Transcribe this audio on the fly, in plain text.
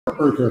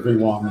Earth,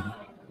 everyone.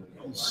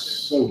 It's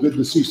so good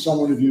to see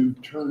so many of you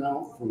turn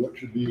out for what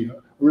should be a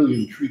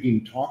really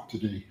intriguing talk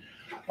today.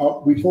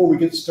 Before we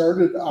get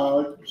started,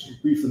 some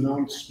brief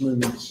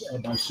announcements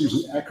by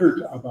Susan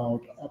Eckert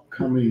about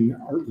upcoming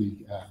Art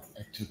League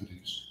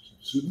activities.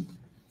 Susan?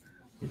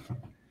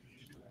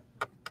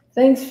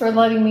 Thanks for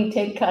letting me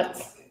take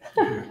cuts.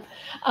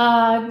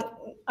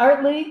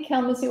 Art League,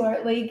 Kalamazoo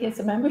Art League is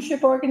a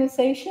membership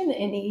organization.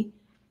 Any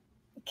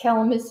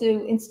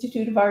Kalamazoo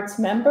Institute of Arts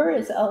member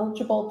is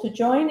eligible to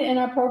join, and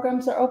our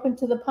programs are open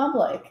to the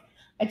public.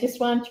 I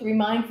just wanted to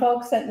remind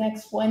folks that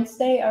next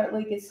Wednesday, Art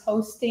League is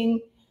hosting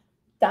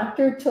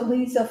Dr.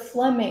 Talisa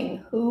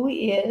Fleming, who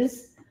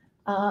is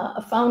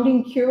a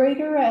founding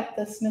curator at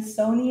the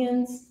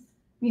Smithsonian's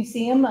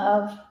Museum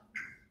of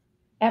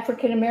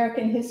African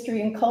American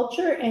History and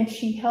Culture, and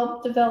she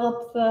helped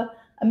develop the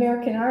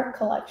American art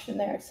collection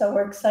there. So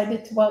we're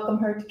excited to welcome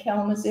her to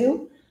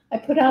Kalamazoo. I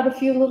put out a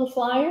few little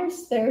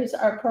flyers. There's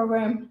our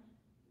program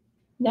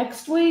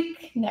next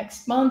week,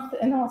 next month,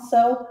 and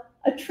also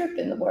a trip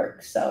in the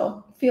works.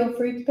 So feel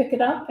free to pick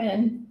it up,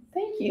 and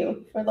thank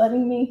you for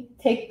letting me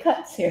take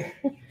cuts here.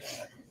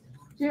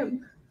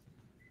 Jim.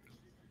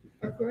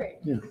 Great.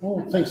 Yeah.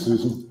 Oh, thanks,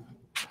 Susan.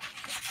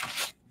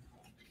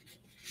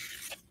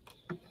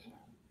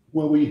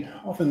 Well, we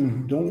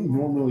often don't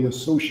normally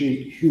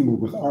associate humor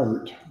with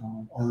art.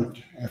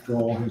 Art, after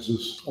all, has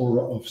this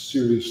aura of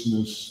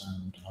seriousness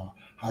and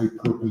high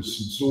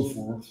purpose and so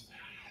forth.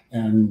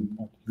 And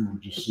humor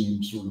just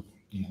seems sort of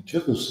the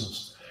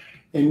antithesis.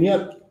 And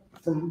yet,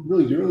 from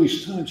really the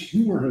earliest times,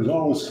 humor has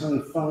always kind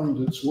of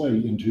found its way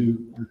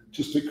into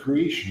artistic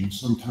creation,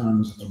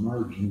 sometimes at the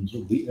margins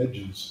or the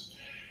edges.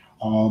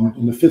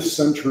 In the 5th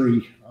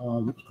century,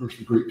 of course,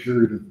 the great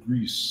period of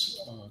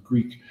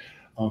Greek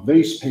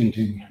vase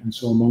painting, and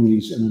so among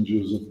these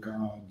images of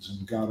gods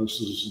and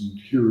goddesses and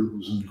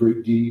heroes and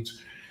great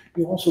deeds,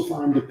 you also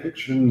find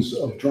depictions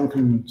of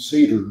drunken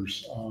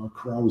satyrs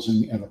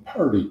carousing at a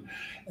party.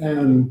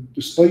 And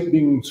despite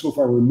being so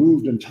far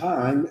removed in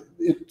time,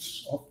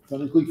 it's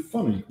authentically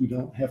funny. We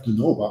don't have to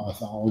know about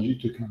mythology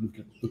to kind of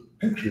get the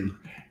picture.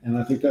 And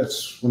I think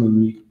that's one of the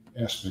neat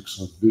aspects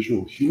of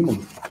visual humor.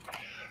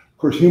 Of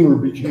course, humor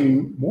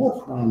became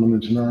more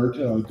prominent in art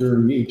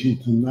during the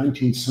 18th and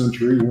 19th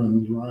century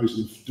when the rise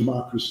of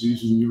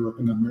democracies in Europe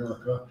and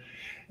America.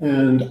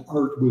 And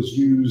art was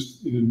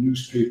used in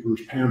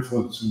newspapers,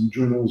 pamphlets, and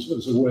journals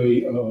as a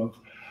way of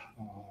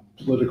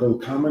political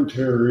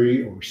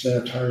commentary or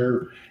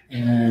satire.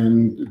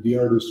 And the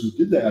artists who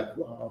did that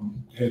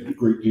had a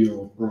great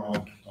deal of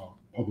broad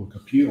public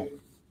appeal.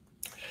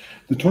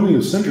 The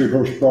 20th century, of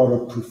course, brought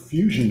a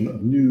profusion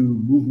of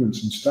new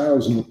movements and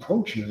styles and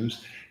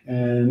approaches.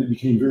 And it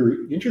became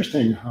very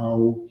interesting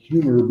how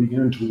humor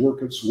began to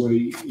work its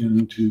way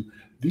into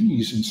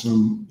these in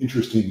some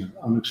interesting and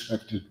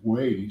unexpected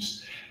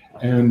ways.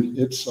 And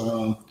it's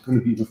going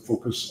to be the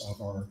focus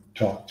of our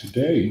talk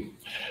today.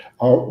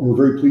 We're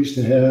very pleased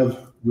to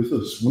have with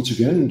us once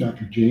again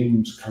Dr.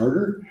 James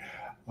Carter.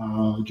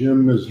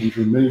 Jim, as I'm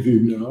sure many of you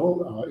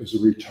know, is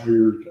a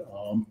retired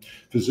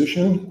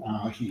physician.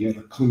 He had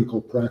a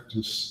clinical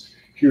practice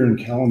here in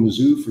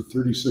Kalamazoo for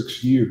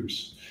 36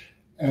 years.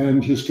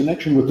 And his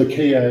connection with the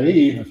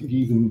KIA, I think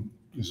even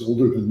is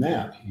older than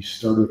that. He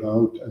started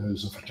out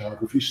as a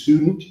photography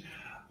student,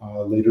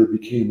 later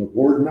became a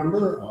board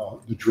member,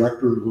 the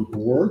director of the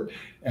board,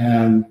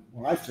 and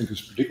what I think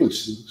is particularly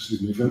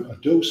significant, a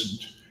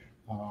docent.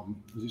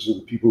 These are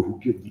the people who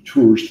give the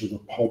tours to the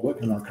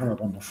public and are kind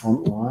of on the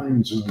front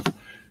lines of,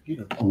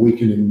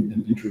 awakening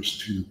an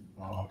interest to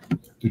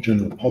the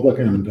general public,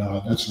 and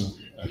that's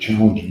a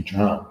challenging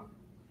job.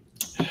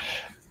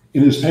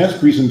 In his past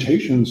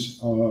presentations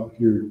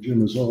here,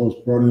 Jim has always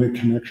brought in a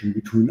connection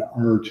between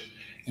art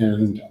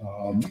and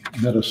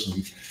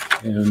medicine,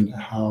 and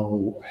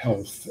how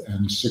health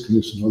and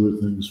sickness and other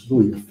things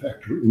really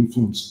affect or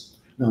influence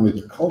not only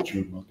the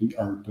culture, but the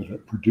art that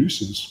it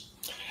produces.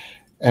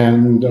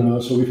 And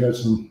so we've had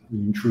some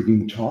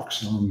intriguing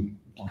talks on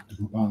the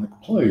bubonic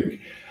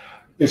plague.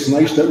 It's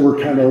nice that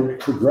we're kind of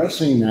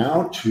progressing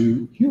now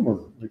to humor,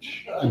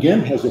 which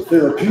again has a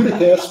therapeutic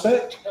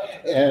aspect,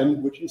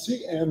 and which you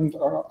see, and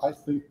I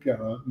think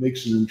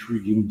makes an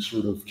intriguing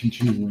sort of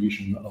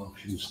continuation of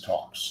his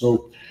talks.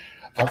 So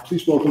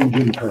please welcome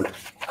Jim Carter.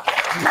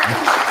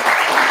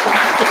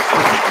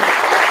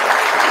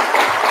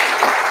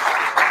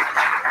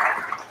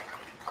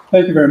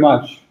 Thank you very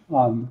much.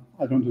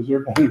 I don't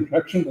deserve that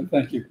introduction, but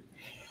thank you.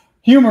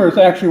 Humor is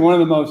actually one of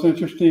the most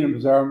interesting and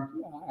bizarre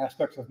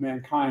aspects of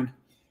mankind.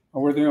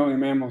 We're the only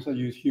mammals that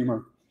use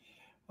humor.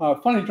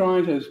 Funny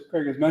drawings, as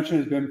Greg has mentioned,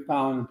 has been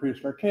found in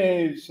prehistoric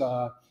caves,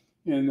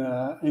 in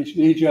ancient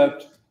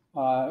Egypt.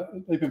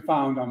 They've been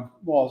found on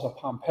walls of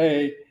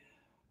Pompeii.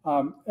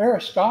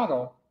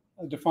 Aristotle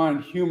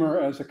defined humor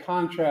as a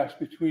contrast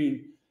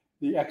between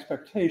the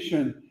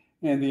expectation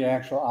and the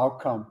actual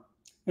outcome.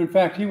 In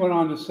fact, he went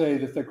on to say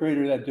that the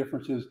greater that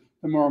difference is,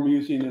 the more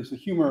amusing is the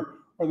humor,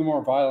 or the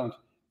more violent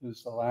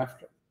is the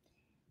laughter.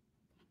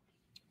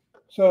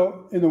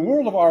 So in the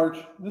world of art,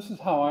 this is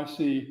how I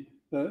see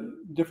the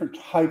different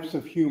types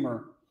of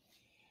humor.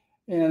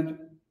 And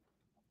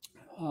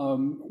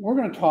we're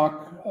going to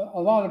talk a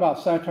lot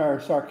about satire,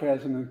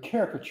 sarcasm, and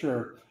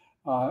caricature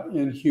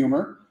in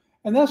humor.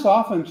 And that's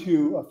often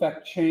to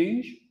affect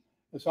change.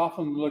 It's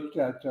often looked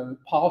at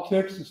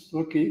politics. It's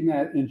looking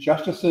at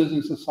injustices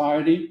in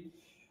society.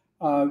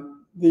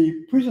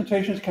 The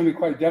presentations can be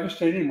quite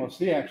devastating. We'll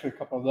see actually a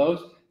couple of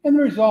those. And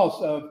the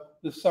results of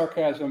the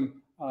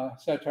sarcasm,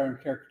 satire,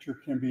 and caricature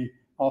can be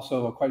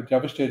also quite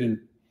devastating.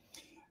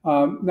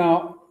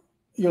 Now,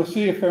 you'll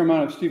see a fair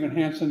amount of Stephen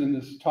Hansen in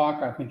this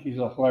talk. I think he's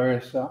a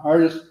hilarious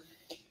artist.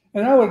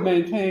 And I would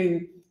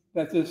maintain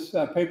that this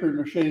paper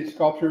mache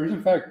sculpture is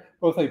in fact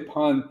both a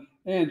pun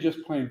and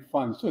just plain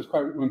fun. So it's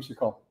quite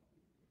whimsical.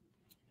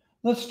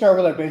 Let's start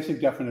with our basic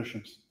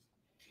definitions.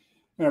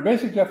 In our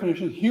basic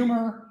definitions,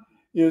 humor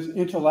is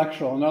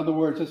intellectual. In other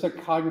words, it's a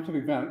cognitive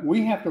event.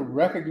 We have to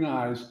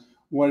recognize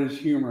what is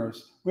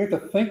humorous. We have to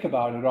think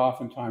about it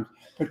oftentimes,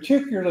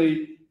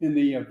 particularly in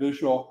the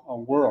visual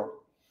world.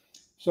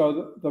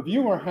 So the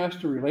viewer has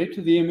to relate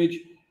to the image,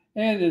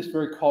 and it is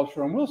very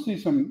cultural. And we'll see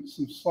some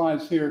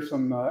slides here,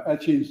 some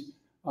etchings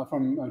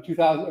from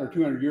 2000 or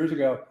 200 years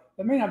ago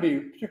that may not be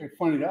particularly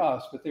funny to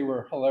us, but they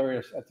were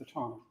hilarious at the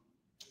time.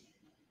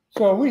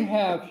 So we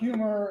have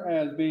humor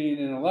as being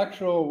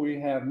intellectual. We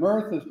have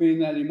mirth as being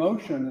that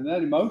emotion, and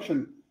that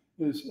emotion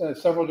is at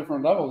several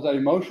different levels. That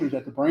emotion is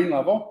at the brain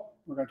level.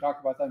 We're going to talk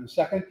about that in a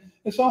second.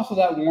 It's also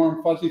that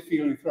warm, fuzzy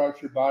feeling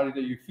throughout your body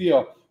that you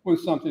feel when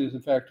something is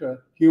in fact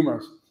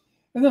humorous.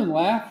 And then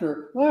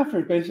laughter. Laughter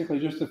is basically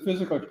just the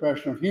physical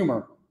expression of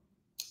humor.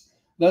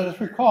 Let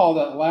us recall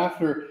that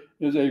laughter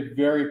is a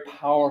very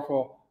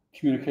powerful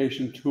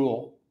communication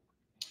tool.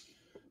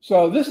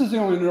 So this is the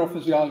only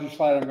neurophysiology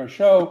slide I'm going to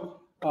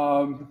show,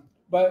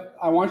 but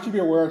I want you to be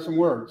aware of some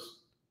words.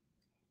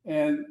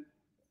 And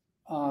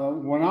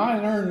when I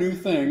learn new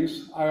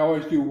things, I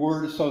always do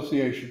word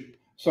association.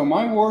 So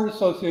my word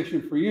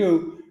association for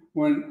you,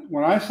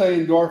 when I say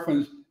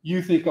endorphins,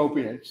 you think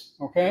opiates,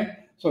 okay?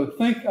 So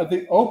think of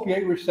the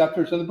opiate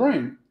receptors of the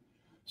brain.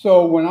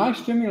 So when I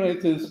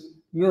stimulate this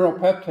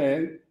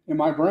neuropeptide in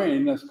my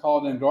brain that's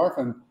called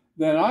endorphin,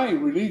 then I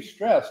relieve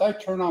stress, I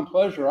turn on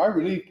pleasure, I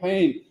relieve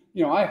pain,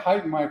 I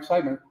heighten my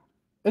excitement.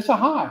 It's a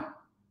high.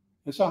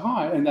 It's a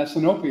high, and that's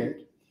an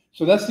opiate.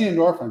 So that's the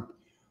endorphin.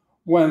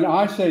 When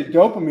I say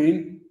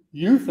dopamine,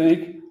 you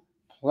think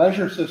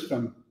pleasure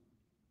system.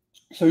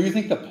 So you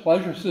think the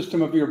pleasure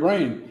system of your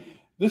brain.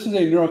 This is a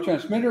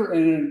neurotransmitter,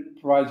 and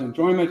it provides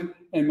enjoyment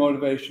and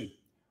motivation.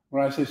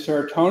 When I say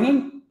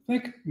serotonin,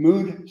 think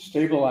mood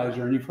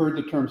stabilizer. And you've heard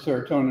the term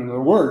serotonin, or the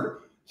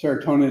word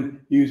serotonin,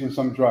 used in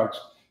some drugs.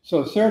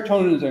 So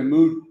serotonin is a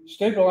mood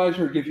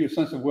stabilizer. It gives you a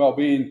sense of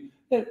well-being.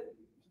 It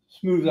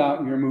smooths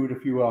out your mood,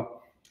 if you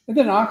will. And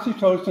then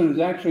oxytocin is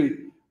actually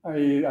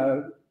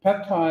a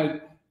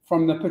peptide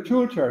from the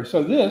pituitary.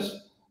 So this,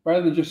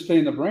 rather than just stay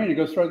in the brain, it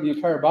goes throughout the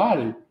entire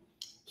body.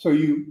 So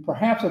you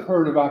perhaps have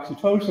heard of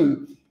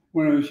oxytocin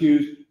when it was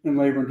used in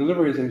labor and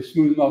delivery as a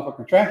smooth muscle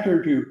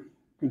contractor to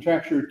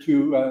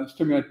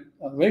stimulate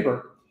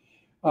labor.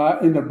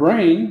 In the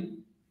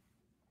brain,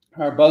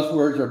 our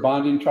buzzwords are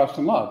bonding, trust,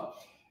 and love.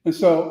 And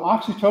so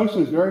oxytocin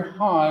is very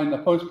high in the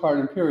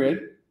postpartum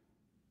period.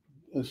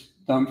 It's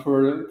done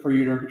for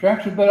uterine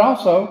contraction, but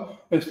also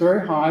it's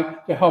very high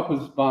to help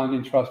with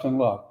bonding, trust, and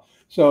love.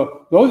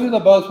 So those are the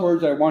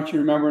buzzwords I want you to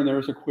remember, and there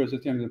is a quiz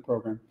at the end of the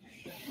program.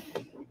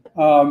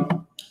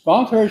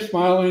 Voluntary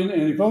smiling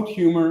and evoked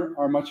humor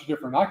are much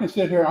different. I can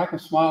sit here, I can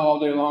smile all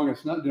day long.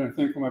 It's not doing a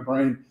thing for my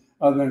brain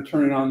other than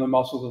turning on the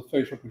muscles of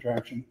facial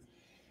contraction.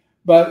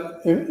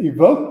 But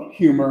evoked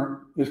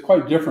humor is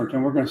quite different,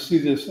 and we're going to see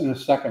this in a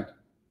second.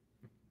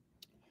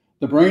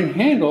 The brain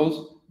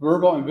handles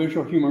verbal and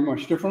visual humor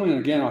much differently, and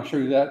again, I'll show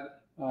you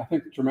that, I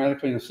think,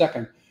 dramatically in a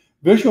second.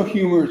 Visual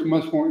humor is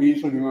much more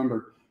easily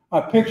remembered.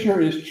 A picture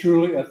is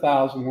truly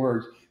 1,000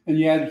 words, and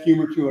you add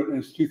humor to it,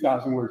 and it's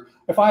 2,000 words.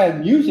 If I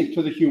add music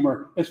to the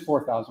humor, it's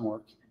 4,000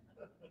 words.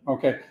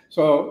 Okay,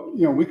 so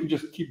we can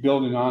just keep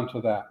building on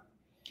to that.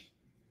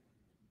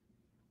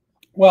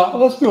 Well,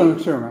 let's do an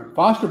experiment.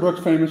 Foster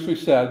Brooks famously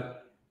said,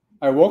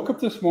 "I woke up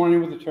this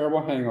morning with a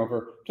terrible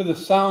hangover to the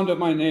sound of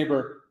my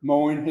neighbor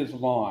mowing his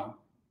lawn.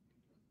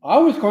 I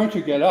was going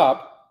to get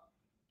up,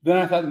 then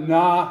I thought,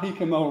 nah, he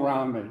can mow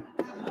around me."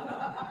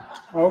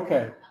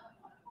 Okay,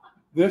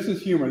 this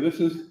is humor. This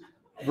is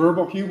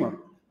verbal humor.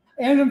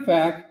 And in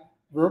fact,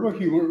 verbal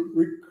humor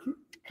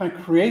kind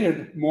of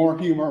created more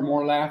humor,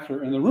 more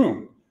laughter in the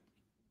room.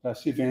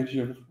 That's the advantage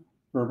of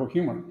verbal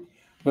humor.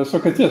 Let's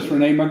look at this.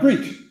 Rene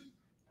Magritte.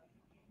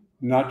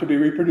 Not to be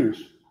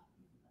reproduced.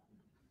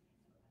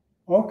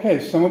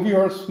 Okay, some of you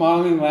are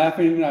smiling,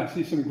 laughing. I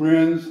see some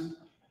grins.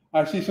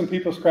 I see some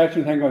people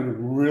scratching their head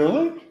going,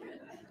 really?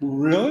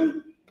 Really?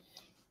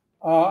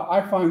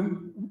 I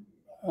find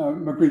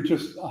Magritte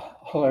just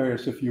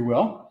hilarious, if you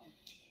will.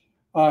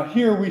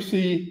 Here we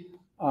see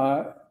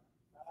a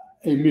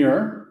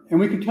mirror, and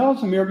we can tell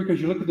it's a mirror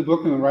because you look at the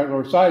book on the right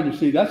lower side, and you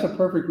see that's a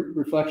perfect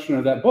reflection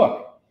of that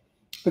book.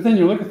 But then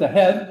you look at the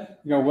head,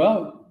 you go,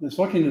 well, it's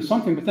looking at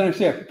something, but then I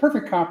see a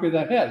perfect copy of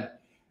that head.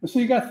 And so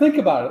you got to think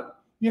about it.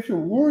 You have to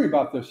worry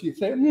about this. You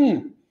say,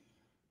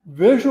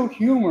 visual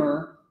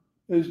humor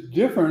is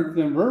different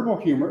than verbal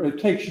humor. It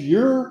takes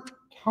your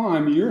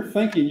time, your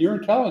thinking, your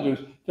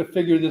intelligence to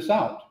figure this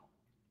out.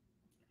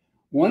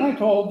 When I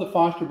told the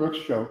Foster Brooks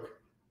joke,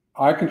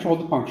 I controlled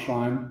the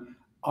punchline,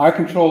 I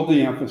controlled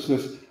the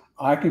emphasis,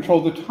 I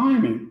controlled the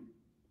timing.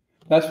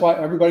 That's why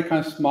everybody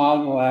kind of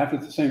smiled and laughed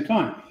at the same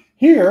time.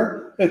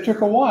 Here, it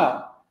took a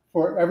while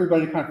for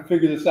everybody to kind of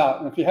figure this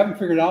out. And if you haven't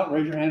figured it out,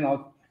 raise your hand.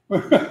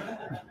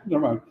 Never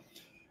mind.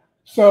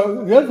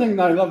 So the other thing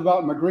that I love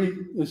about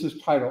Magritte is his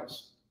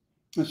titles.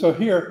 And so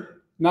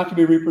here, not to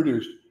be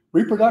reproduced.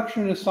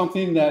 Reproduction is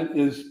something that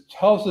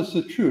tells us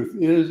the truth.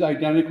 It is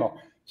identical.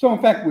 So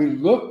in fact, we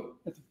look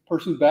at the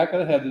person's back of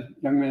the head, the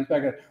young man's back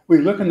of the head. We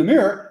look in the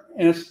mirror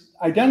and it's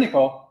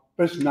identical,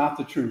 but it's not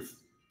the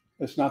truth.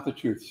 It's not the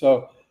truth.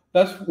 So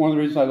that's one of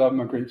the reasons I love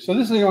Magritte. So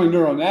this is the only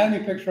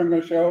neuroanatomy picture I'm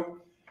going to show.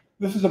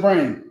 This is the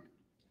brain.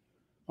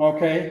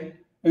 Okay.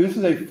 And this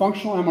is a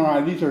functional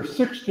MRI. These are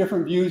 6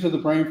 different views of the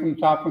brain from the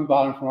top, from the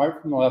bottom, from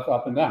right, from the left,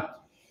 up and down.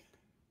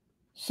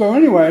 So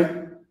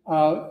anyway,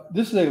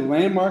 this is a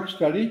landmark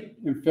study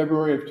in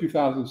February of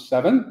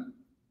 2007.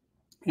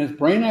 And it's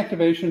brain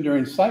activation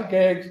during sight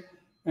gags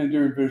and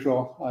during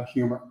visual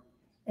humor.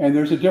 And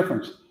there's a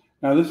difference.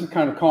 Now, this is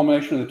kind of a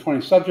culmination of the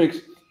 20 subjects.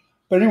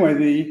 But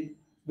anyway,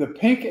 the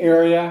pink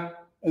area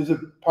is a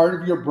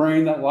part of your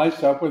brain that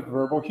lights up with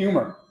verbal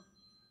humor.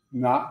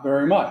 Not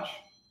very much.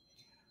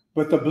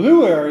 But the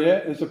blue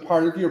area is a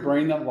part of your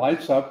brain that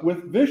lights up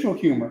with visual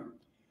humor.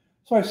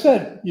 So I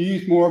said you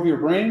use more of your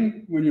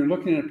brain when you're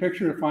looking at a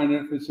picture to find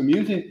out if it's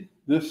amusing.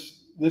 This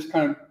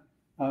kind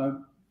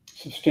of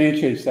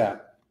substantiates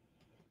that.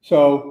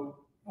 So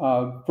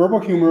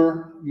verbal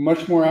humor,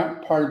 much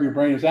more part of your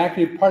brain is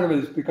active. Part of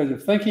it is because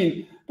of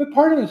thinking, but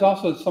part of it is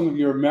also some of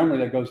your memory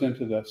that goes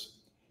into this.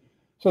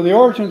 So the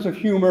origins of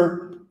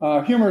humor,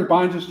 humor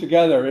binds us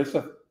together. It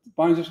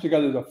binds us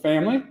together as a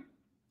family.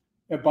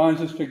 It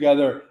binds us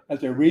together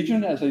as a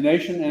region, as a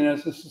nation, and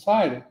as a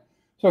society.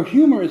 So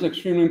humor is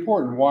extremely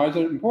important. Why is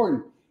it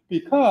important?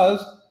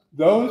 Because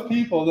those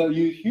people that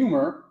use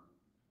humor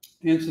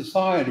in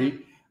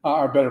society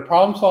are better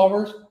problem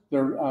solvers.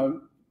 They're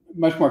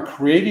much more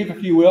creative,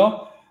 if you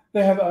will.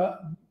 They have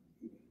a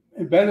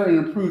better and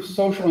improved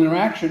social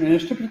interaction, and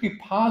it's typically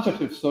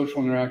positive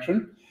social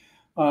interaction.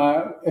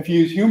 If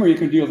you use humor, you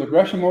can deal with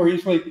aggression more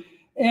easily.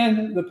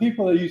 And the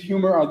people that use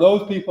humor are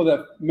those people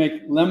that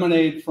make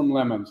lemonade from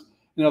lemons.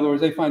 In other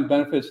words, they find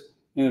benefits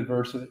in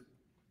adversity.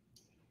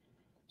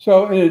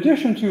 So in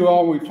addition to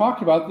all we've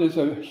talked about, there's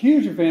a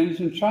huge advantage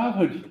in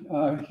childhood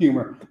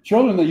humor.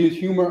 Children that use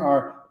humor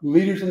are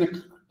leaders in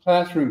the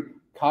classroom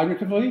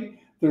cognitively.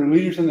 They're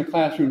leaders in the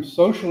classroom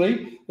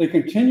socially. They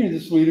continue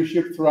this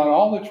leadership throughout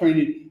all the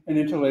training and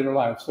into later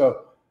life.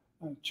 So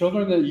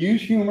children that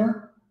use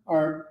humor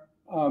are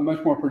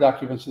much more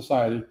productive in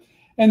society.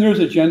 And there's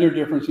a gender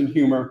difference in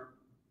humor.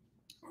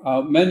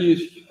 Men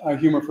use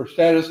humor for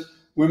status.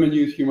 Women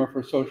use humor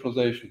for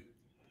socialization.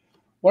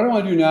 What I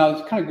want to do now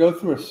is kind of go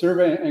through a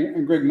survey,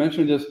 and Greg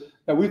mentioned this,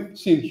 that we've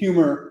seen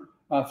humor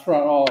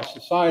throughout all of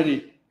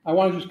society. I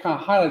want to just kind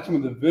of highlight some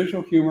of the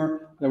visual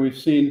humor that we've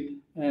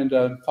seen and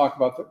talk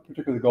about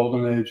particularly the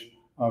golden age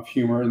of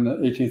humor in the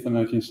 18th and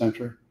 19th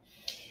century.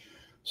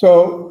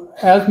 So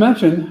as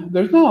mentioned,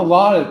 there's not a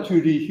lot of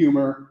 2D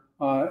humor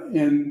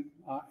in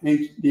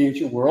the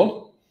ancient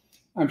world.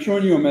 I'm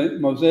showing you a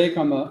mosaic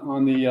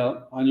on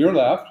your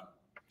left.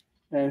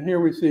 And here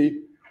we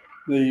see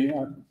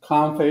the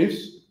clown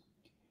face.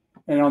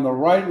 And on the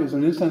right is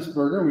an incense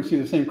burner. We see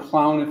the same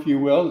clown, if you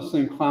will, the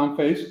same clown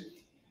face.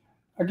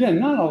 Again,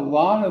 not a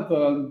lot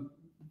of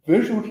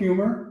visual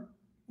humor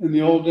in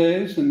the old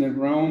days in the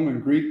Rome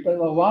and Greek, but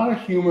a lot of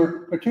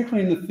humor,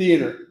 particularly in the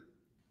theater.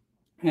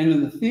 And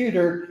in the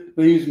theater,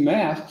 they use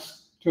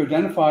masks to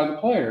identify the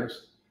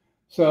players.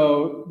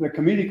 So the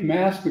comedic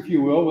mask, if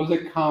you will, was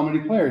a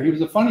comedy player. He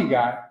was a funny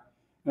guy.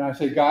 And I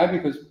say guy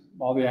because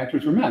all the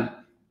actors were men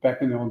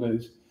back in the old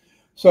days.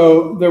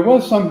 So there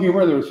was some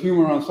humor. There was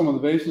humor on some of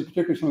the faces,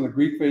 particularly some of the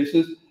Greek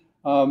faces,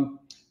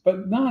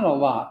 but not a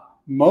lot.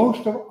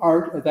 Most of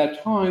art at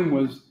that time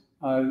was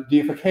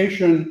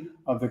deification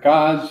of the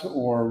gods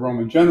or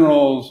Roman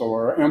generals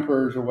or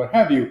emperors or what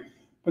have you.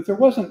 But there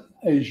wasn't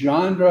a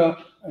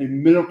genre, a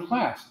middle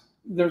class.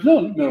 There's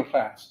no middle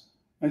class.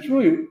 And it's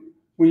really,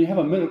 when you have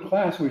a middle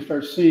class, we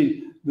start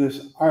seeing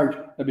this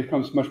art that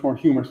becomes much more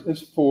humorous.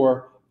 It's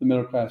for the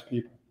middle class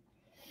people.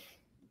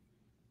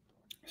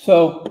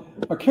 So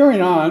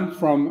carrying on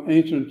from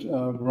ancient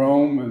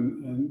Rome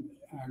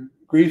and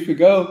Greece, we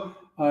go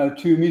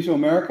to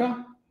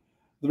Mesoamerica.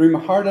 The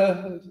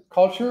Rimaharda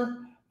culture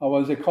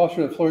was a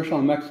culture that flourished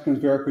on Mexico's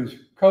Veracruz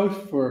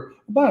coast for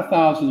about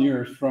 1,000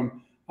 years,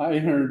 from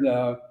 800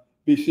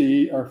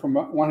 BCE, or from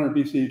 100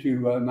 BCE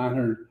to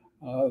 900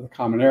 the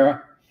Common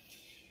Era.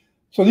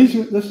 So this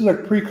is a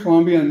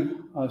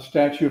pre-Columbian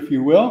statue, if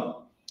you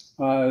will.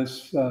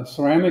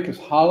 Ceramic is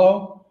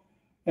hollow.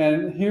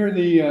 And here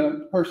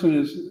the person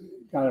has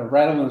got a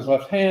rattle in his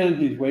left hand.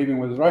 He's waving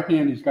with his right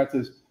hand. He's got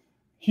this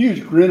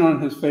huge grin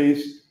on his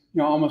face.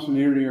 almost an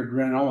ear-to-ear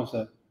grin, almost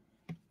a,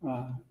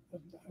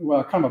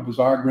 kind of a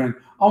bizarre grin,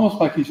 almost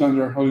like he's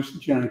under a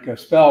hallucinogenic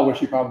spell, which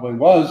he probably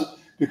was,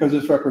 because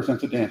this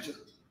represents a dancer.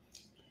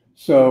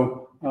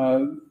 So,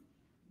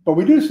 but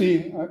we do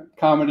see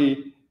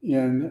comedy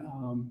in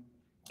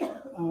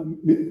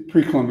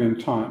pre-Columbian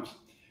times.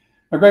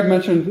 Now, Greg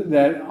mentioned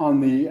that on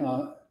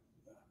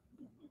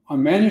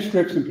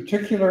manuscripts in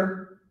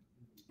particular,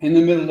 in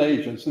the Middle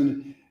Ages,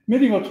 in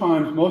medieval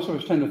times, most of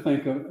us tend to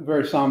think of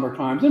very somber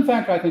times. In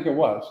fact, I think it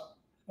was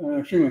an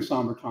extremely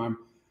somber time.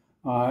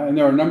 And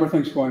there were a number of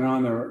things going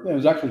on. There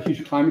was actually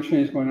huge climate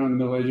change going on in the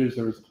Middle Ages.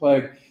 There was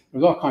plague.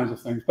 There was all kinds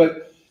of things.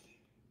 But,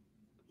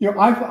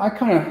 I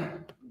kind of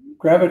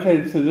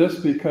gravitated to this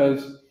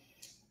because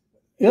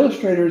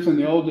illustrators in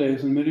the old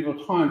days, in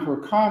medieval times, were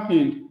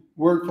copying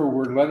word for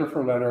word, letter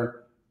for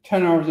letter,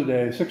 10 hours a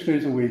day, 6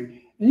 days a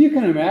week. And you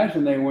can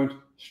imagine they went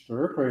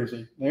stir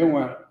crazy. They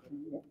went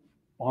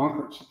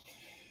bonkers.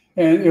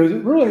 And it was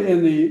really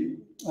in the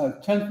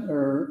 10th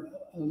or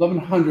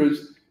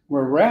 1100s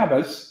where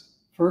rabbits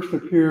first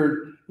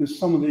appeared in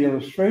some of the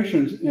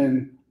illustrations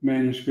in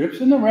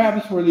manuscripts. And the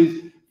rabbits were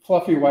these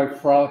fluffy, white,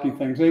 frolicking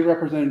things. They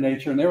represented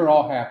nature, and they were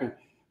all happy.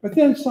 But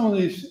then some of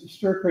these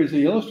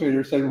stir-crazy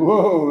illustrators said,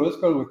 whoa, let's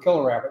go with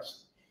killer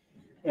rabbits.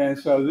 And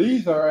so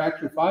these are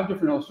actually 5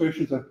 different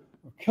illustrations of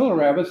killer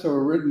rabbits that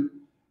were written,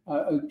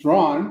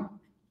 drawn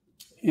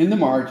in the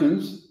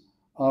margins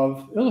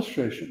of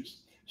illustrations.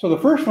 So the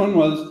first one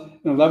was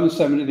in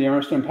 1170, the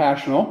Ariston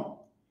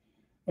Passional.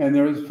 And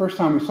there was the first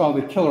time we saw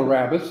the killer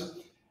rabbits.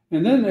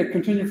 And then it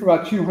continued for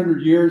about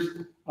 200 years.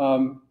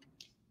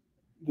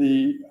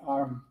 The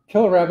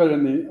killer rabbit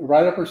in the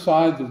right upper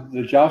side,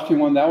 the jousting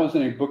one, that was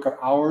in a book of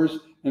Hours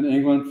in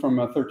England from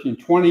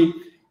 1320.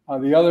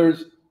 The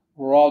others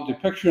were all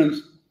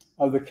depictions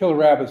of the killer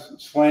rabbits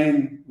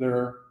slaying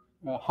their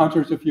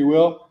hunters, if you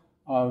will.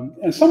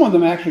 And some of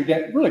them actually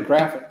get really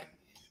graphic.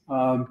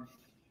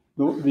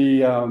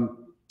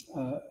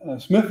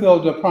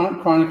 Smithfield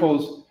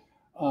Chronicles,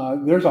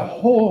 there's a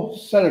whole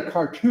set of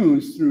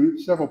cartoons through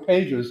several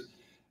pages.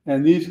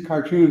 And these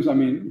cartoons, I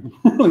mean,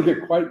 really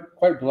get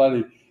quite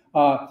bloody.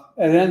 It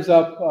ends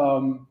up,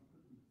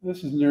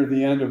 this is near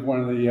the end of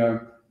one of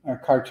the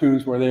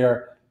cartoons where they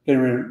are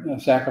getting ready to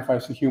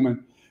sacrifice a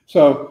human.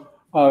 So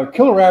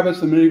Killer Rabbits,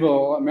 the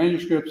medieval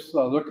manuscripts,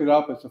 look it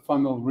up. It's a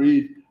fun little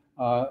read.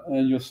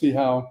 And you'll see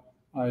how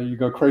you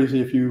go crazy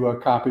if you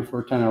copy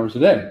for 10 hours a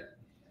day.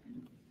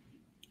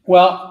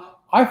 Well,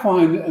 I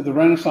find the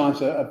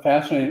Renaissance a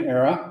fascinating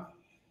era.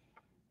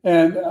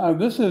 And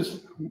this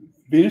is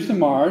Venus and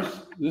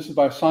Mars. This is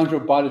by Sandro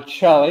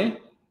Botticelli,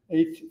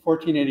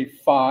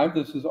 1485.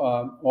 This is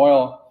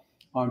oil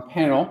on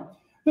panel.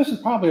 This is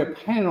probably a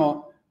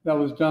panel that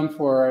was done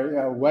for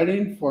a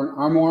wedding, for an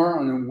armoire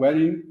on a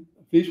wedding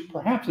feast,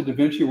 perhaps a Da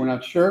Vinci, we're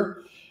not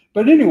sure.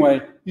 But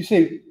anyway, you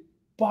say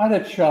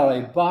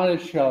Botticelli,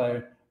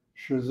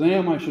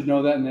 Shazam, I should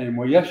know that name.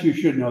 Well, yes, you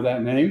should know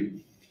that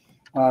name.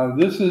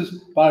 This is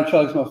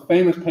Botticelli's most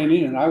famous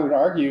painting, and I would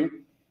argue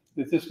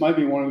that this might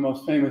be one of the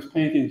most famous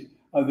paintings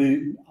of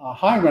the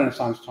high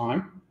Renaissance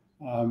time,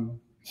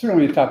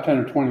 certainly the top 10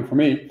 or 20 for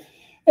me,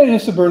 and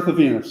it's the birth of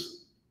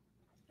Venus.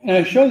 And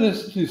I show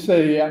this to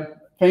say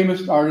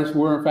famous artists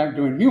were in fact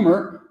doing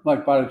humor,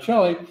 like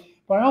Botticelli,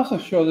 but I also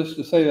show this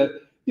to say that,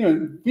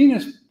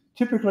 Venus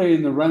typically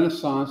in the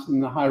Renaissance, in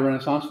the high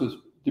Renaissance, was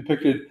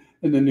depicted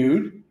in the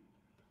nude.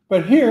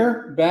 But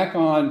here, back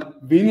on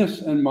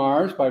Venus and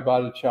Mars by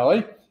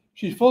Botticelli,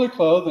 she's fully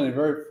clothed in a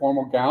very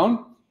formal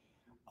gown.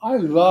 I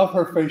love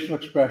her facial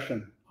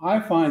expression. I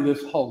find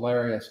this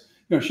hilarious.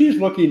 She's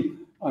looking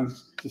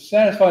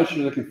dissatisfied, she's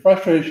looking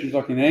frustrated, she's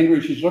looking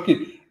angry, she's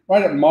looking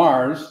right at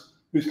Mars,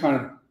 who's kind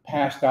of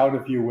passed out,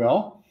 if you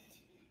will.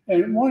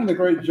 And one of the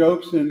great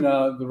jokes in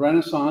the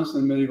Renaissance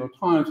and medieval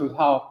times was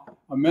how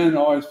men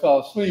always fell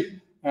asleep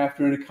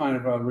after any kind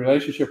of a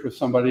relationship with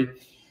somebody.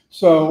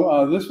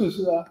 So this was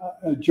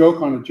a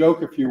joke on a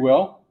joke, if you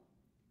will.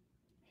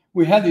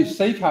 We had these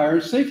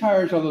satyrs.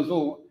 Satyrs are those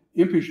little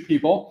impish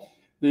people,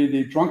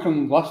 the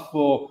drunken,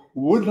 lustful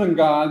woodland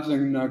gods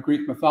in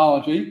Greek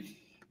mythology.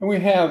 And we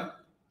have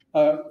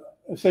a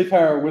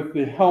satyr with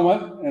the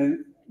helmet,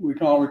 and we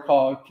can all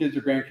recall kids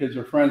or grandkids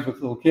or friends with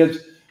little kids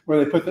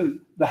where they put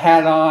the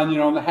hat on,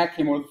 and the hat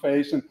came over the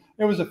face, and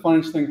it was the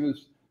funniest thing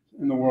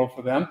in the world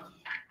for them.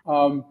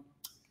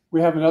 We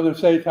have another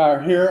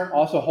satyr here,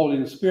 also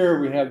holding a spear.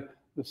 We have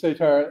the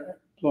satyr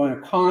blowing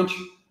a conch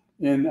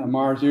in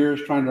Mars' ears,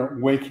 trying to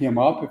wake him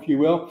up, if you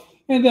will.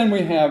 And then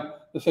we have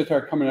the satyr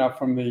coming out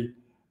from the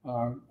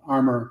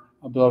armor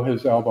below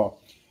his elbow.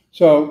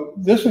 So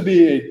this would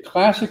be a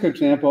classic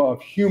example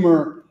of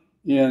humor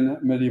in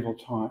medieval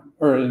time,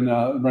 or in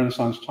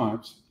Renaissance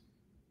times.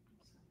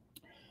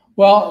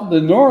 Well,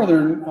 the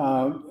northern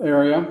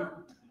area,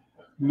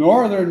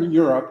 Northern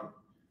Europe,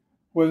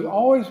 was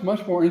always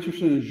much more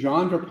interested in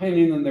genre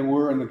painting than they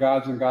were in the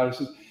gods and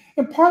goddesses.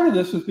 And part of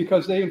this is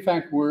because they, in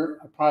fact, were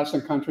a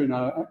Protestant country,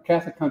 not a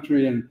Catholic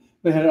country, and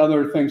they had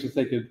other things that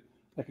they could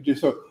do.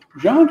 So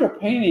genre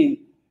painting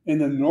in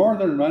the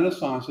Northern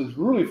Renaissance is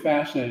really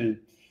fascinating.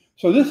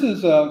 So this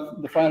is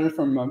the fighter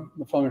from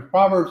the Flemish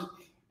Proverbs,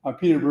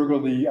 Peter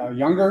Bruegel the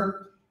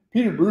Younger.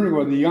 Peter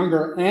Bruegel the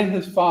Younger and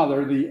his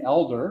father, the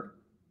Elder,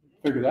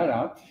 figure that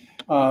out,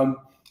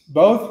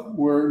 both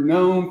were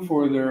known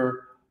for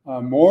their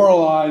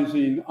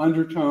moralizing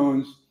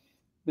undertones.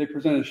 They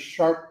presented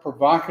sharp,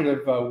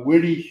 provocative,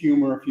 witty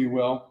humor, if you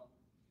will.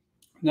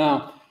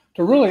 Now,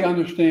 to really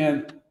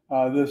understand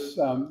this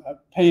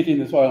painting,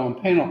 this oil on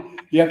panel,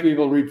 you have to be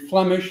able to read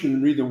Flemish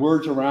and read the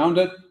words around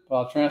it.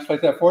 I'll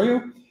translate that for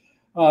you.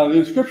 The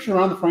inscription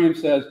around the frame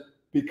says,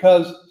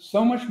 "Because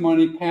so much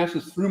money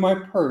passes through my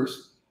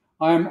purse,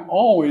 I am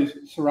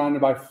always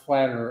surrounded by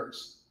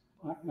flatterers."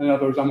 In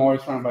other words, I'm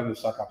always surrounded by the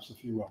suck-ups,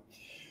 if you will.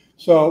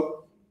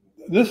 So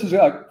this is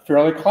a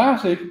fairly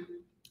classic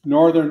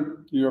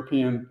Northern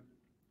European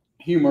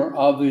humor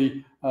of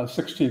the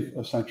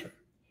 16th century.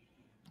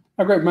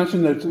 Now, Greg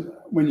mentioned that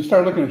when you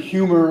start looking at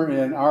humor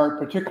in art,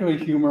 particularly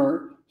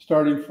humor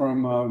starting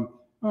from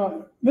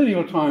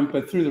medieval times,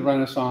 but through the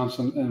Renaissance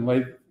and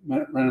late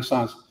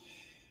Renaissance,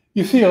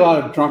 you see a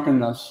lot of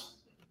drunkenness.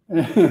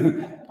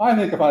 I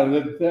think if I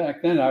lived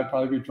back then, I'd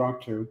probably be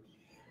drunk too.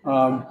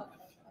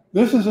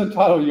 This is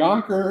entitled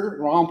Jonker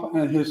Romp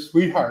and His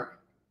Sweetheart.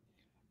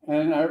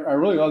 And I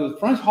really love it.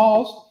 Frans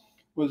Hals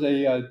was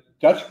a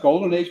Dutch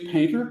Golden Age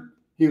painter.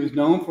 He was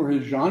known for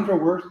his genre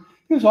works.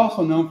 He was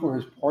also known for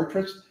his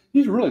portraits.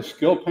 He's a really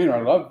skilled painter.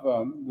 I love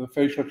the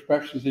facial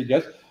expressions he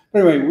gets.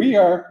 But anyway, we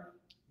are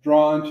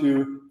drawn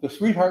to the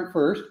sweetheart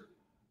first.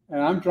 And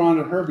I'm drawn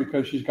to her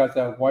because she's got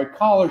that white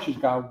collar. She's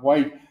got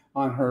white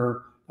on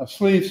her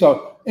sleeve.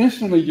 So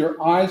instantly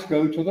your eyes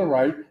go to the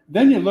right.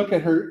 Then you look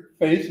at her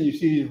face and you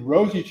see these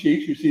rosy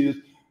cheeks. You see this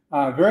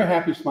very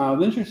happy smile.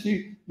 Then you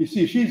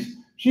see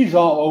she's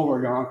all over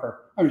Jonker.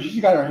 I mean,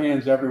 she's got her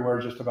hands everywhere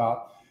just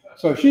about.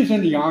 So she's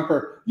into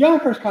Jonker.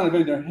 Jonker's kind of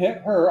into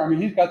her. I mean,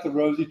 he's got the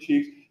rosy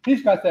cheeks.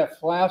 He's got that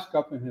flask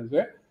up in his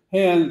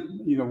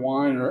hand, either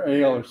wine or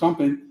ale or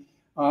something.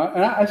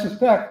 And I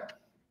suspect,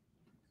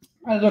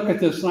 I look at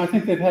this and I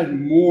think they've had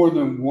more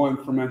than one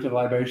fermented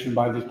libation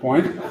by this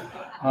point.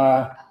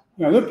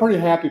 They're pretty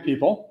happy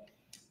people.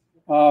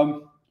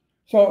 So,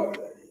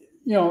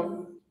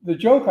 the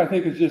joke, I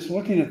think, is just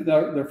looking at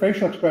their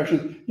facial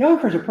expressions.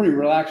 Jonker's a pretty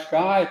relaxed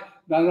guy.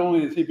 Not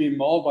only is he being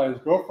mauled by his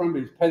girlfriend,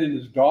 but he's petting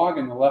his dog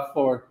in the left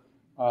floor.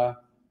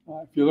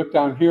 If you look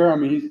down here, I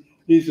mean,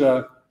 he's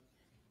got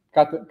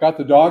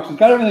the dogs. He's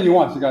got everything he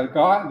wants. He's got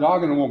a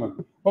dog and a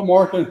woman. What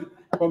more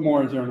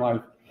is there in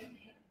life?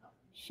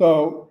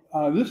 So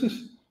this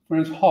is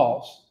Frans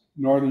Hals,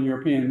 Northern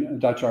European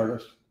Dutch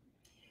artist.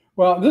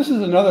 Well, this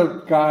is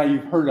another guy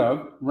you've heard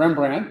of,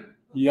 Rembrandt.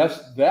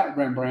 Yes, that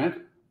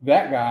Rembrandt,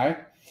 that guy.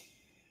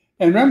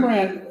 And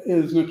Rembrandt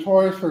is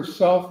notorious for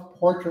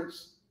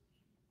self-portraits.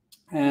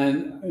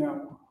 And,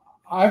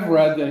 I've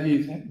read that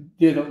he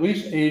did at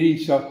least 80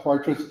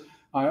 self-portraits.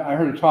 I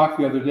heard a talk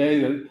the other day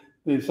that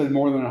they said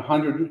more than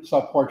 100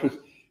 self-portraits.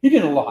 He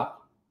did a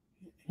lot.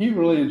 He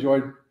really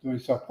enjoyed doing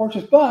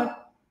self-portraits, but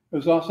it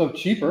was also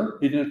cheaper.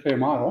 He didn't pay a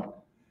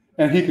model.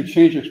 And he could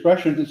change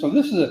expressions. And so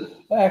this is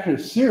actually a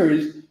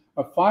series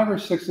of 5 or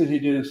 6 that he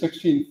did in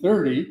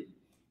 1630.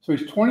 So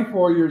he's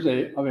 24 years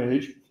of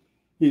age.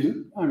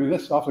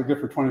 That's awfully good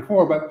for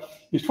 24, but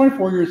he's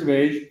 24 years of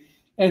age.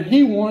 And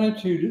he wanted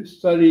to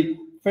study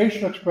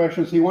facial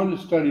expressions. He wanted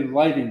to study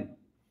lighting.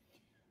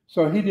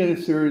 So he did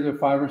a series of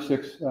 5 or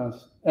 6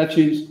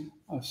 etchings,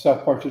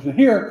 self-portraits. And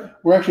here,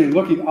 we're actually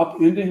looking up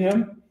into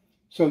him.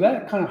 So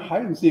that kind of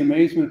heightens the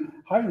amazement,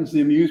 heightens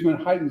the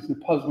amusement, heightens the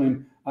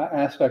puzzling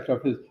aspect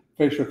of his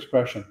facial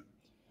expression.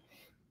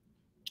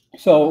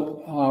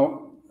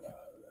 So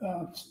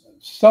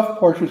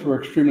self-portraits were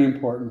extremely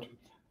important.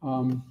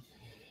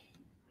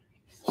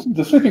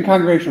 The Sleeping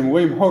Congregation,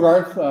 William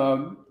Hogarth,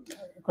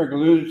 Craig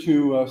alluded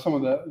to some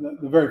of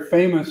the very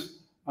famous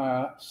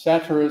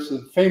satirists,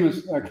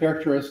 famous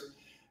characterists.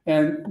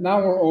 And now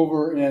we're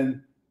over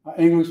in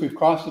England, so we've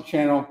crossed the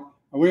channel.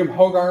 William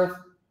Hogarth,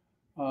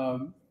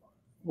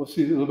 we'll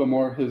see a little bit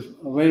more of his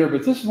later,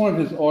 but this is one of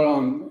his oil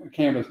on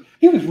canvas.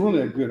 He was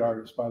really a good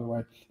artist, by the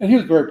way, and he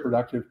was a very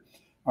productive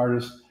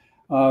artist.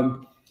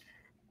 I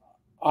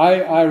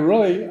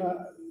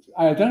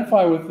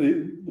identify with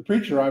the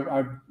preacher.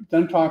 I've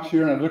done talks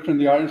here, and I've looked in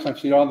the audience, and I've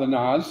seen all the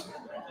nods.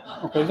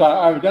 Okay, so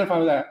I identify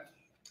with that.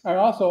 I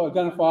also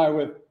identify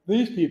with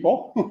these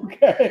people,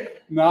 okay,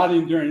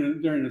 nodding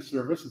during the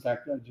service. In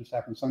fact, that just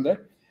happened Sunday.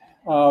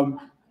 But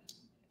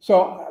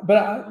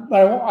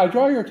I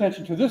draw your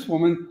attention to this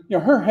woman.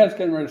 Her head's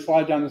getting ready to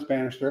slide down this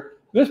banister.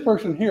 This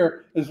person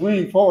here is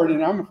leaning forward,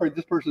 and I'm afraid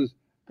this person is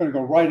going to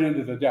go right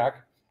into the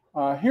deck.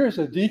 Here's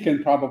a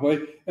deacon probably,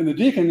 and the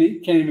deacon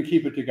can't even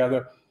keep it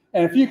together.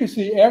 And if you can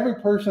see every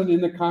person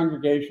in the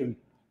congregation,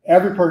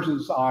 every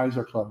person's eyes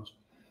are closed.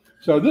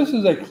 So this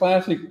is a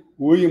classic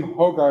William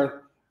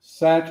Hogarth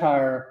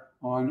satire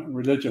on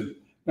religion.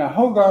 Now,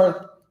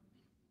 Hogarth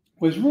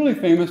was really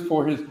famous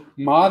for his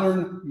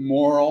modern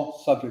moral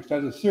subjects.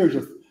 That's a series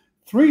of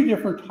 3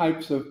 different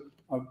types of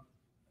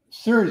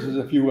series,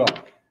 if you will.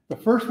 The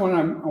first one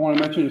I want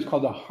to mention is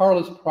called The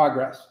Harlot's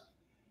Progress.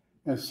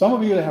 And some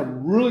of you that have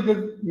really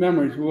good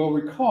memories will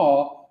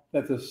recall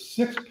that the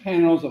 6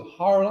 panels of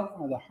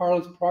the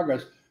Harlot's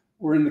Progress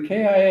were in the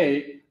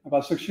KIA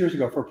about 6 years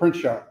ago for a print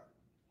show.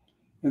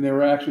 And they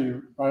were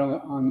actually right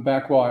on the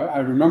back wall. I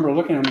remember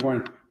looking at them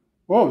going,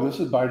 whoa, this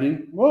is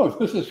biting. Whoa,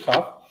 this is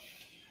tough.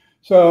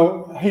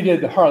 So he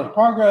did the Harlot's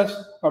Progress,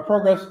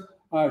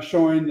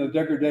 showing the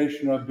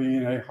degradation of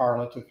being a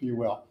harlot, if you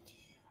will.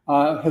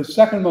 His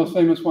second most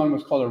famous one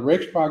was called A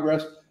Rake's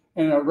Progress.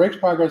 And A Rake's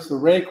Progress, the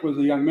rake was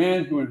a young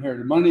man who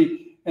inherited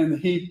money, and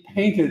he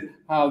painted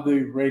how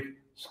the rake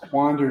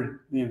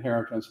squandered the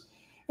inheritance.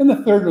 And the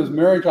third was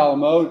Marriage a la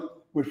Mode,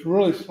 which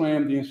really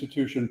slammed the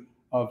institution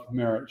of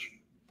marriage.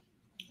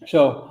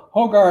 So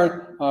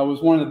Hogarth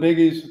was one of the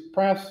biggies,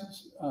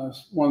 perhaps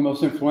one of the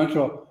most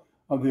influential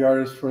of the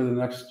artists for the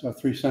next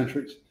 3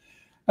 centuries.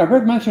 I've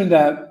heard mentioned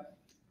that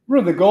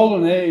really the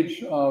golden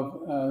age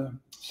of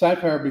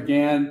satire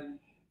began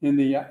in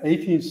the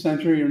 18th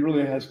century and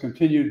really has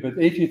continued, but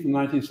 18th and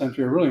 19th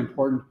century are really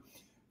important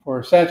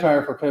for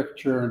satire, for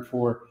caricature, and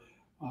for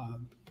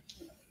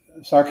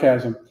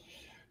sarcasm.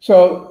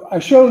 So I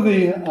show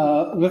the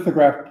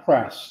lithograph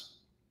press.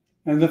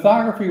 And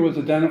lithography was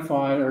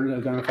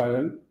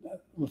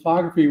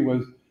lithography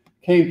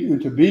came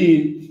into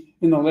being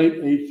in the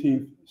late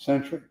 18th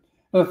century.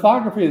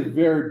 Lithography is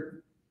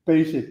very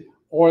basic.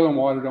 Oil and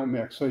water don't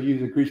mix. So you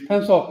use a grease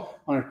pencil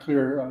on a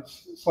clear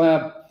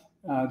slab.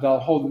 That'll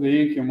hold the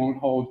ink and won't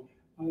hold,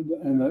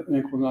 and the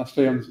ink will not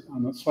stay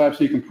on the slab,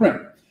 so you can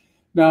print.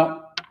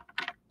 Now,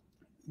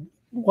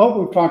 what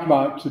we've talked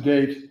about to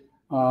date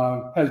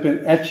has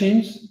been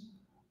etchings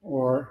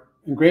or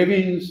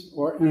engravings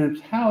or an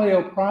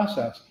intaglio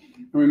process.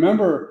 And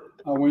remember,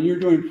 when you're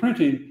doing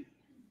printing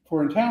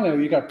for intaglio,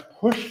 you got to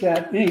push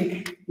that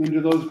ink into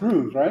those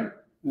grooves, right?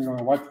 You're going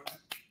to wipe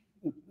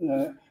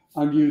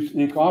unused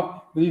ink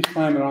off, then you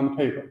slam it on the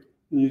paper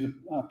and use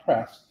a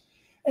press.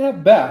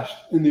 At best,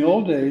 in the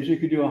old days, you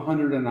could do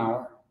 100 an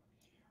hour.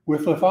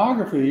 With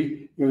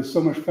lithography, it was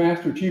so much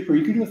faster, cheaper.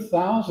 You could do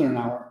 1,000 an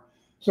hour.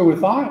 So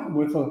with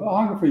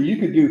lithography, you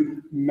could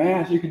do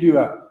mass. You could do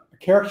a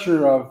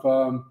caricature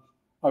of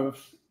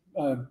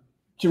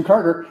Jim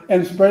Carter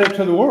and spread it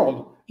to the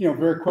world,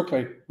 very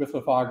quickly with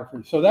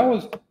lithography. So that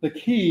was the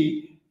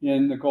key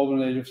in the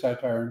golden age of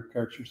satire and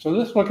caricature. So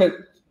let's look at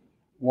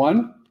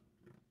one.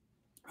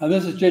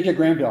 This is J.J.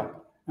 Granville,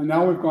 and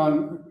now we've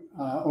gone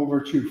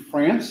over to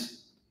France.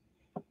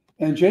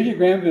 And J.J.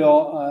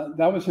 Granville,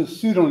 that was his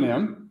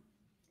pseudonym.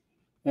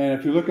 And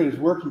if you look at his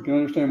work, you can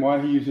understand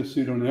why he used a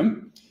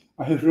pseudonym.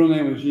 His real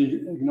name was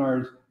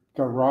Jean-Ignaz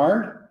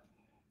Gerard.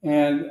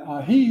 And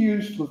he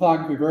used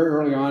lithography very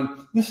early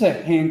on. This is a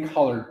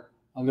hand-colored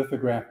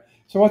lithograph.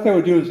 So what they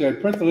would do is they would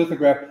print the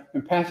lithograph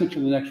and pass it to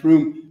the next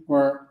room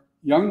where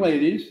young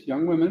ladies,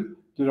 young women,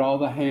 did all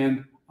the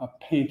hand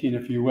painting,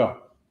 if you will.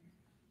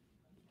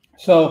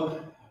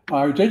 So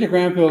J.J.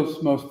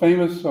 Granville's most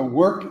famous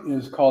work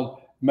is called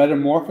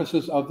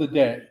Metamorphosis of the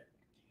Day.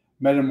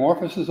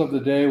 Metamorphosis of the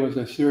Day was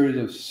a series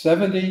of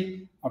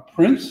 70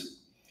 prints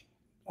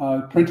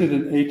printed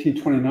in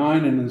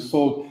 1829 and then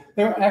sold.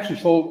 They were actually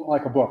sold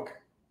like a book.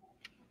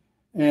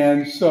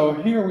 And so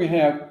here we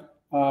have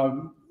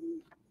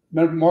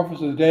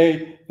Metamorphosis of the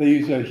Day. They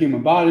use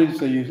human bodies,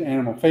 they use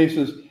animal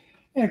faces,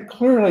 and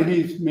clearly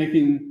he's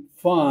making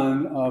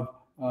fun of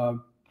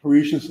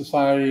Parisian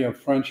society, of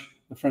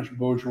the French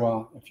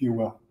bourgeois, if you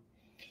will.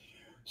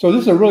 So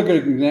this is a really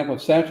good example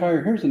of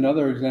satire. Here's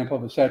another example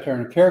of a satire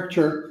and a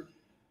caricature.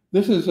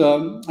 This is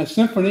a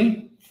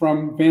symphony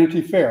from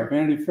Vanity Fair.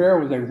 Vanity Fair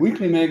was a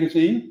weekly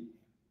magazine,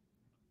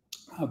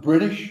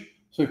 British.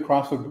 So we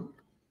cross the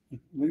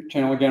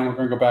channel again. We're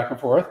going to go back and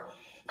forth.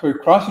 So we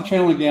cross the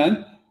channel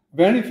again.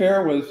 Vanity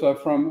Fair was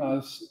from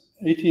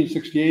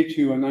 1868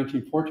 to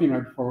 1914,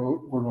 right before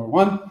World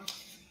War I.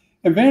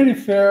 And Vanity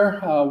Fair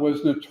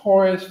was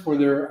notorious for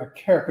their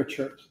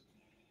caricatures.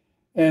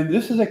 And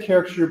this is a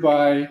caricature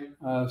by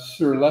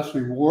Sir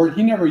Leslie Ward.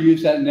 He never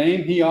used that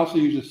name. He also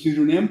used a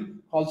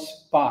pseudonym called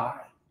Spy.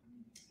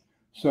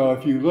 So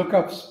if you look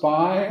up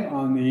Spy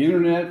on the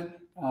internet,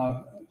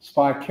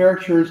 Spy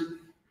caricatures,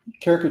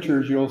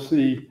 you'll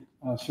see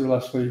Sir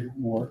Leslie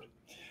Ward.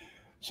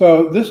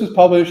 So this was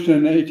published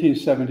in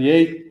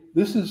 1878.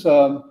 This is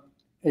a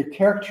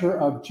caricature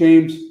of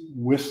James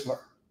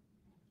Whistler.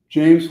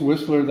 James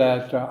Whistler,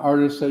 that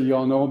artist that you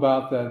all know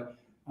about, that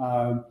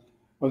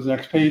was an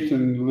expat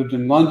and lived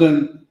in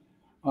London.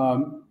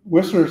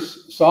 Whistler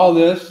saw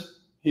this.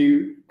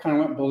 He kind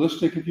of went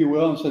ballistic, if you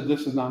will, and said,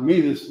 "This is not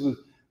me. This is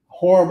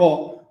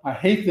horrible. I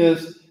hate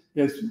this.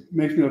 It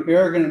makes me look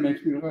arrogant. It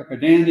makes me look like a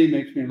dandy. It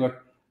makes me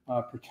look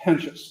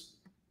pretentious."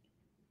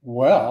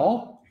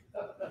 Well,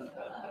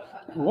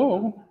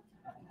 whoa,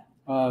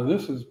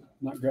 this is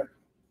not good.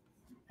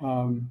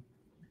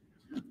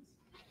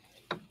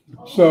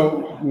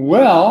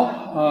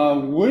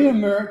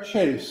 William Merritt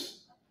Chase,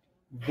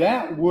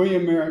 that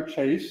William Merritt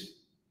Chase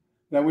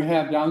that we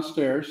have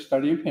downstairs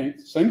studying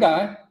paint, same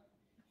guy.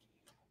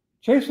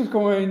 Chase was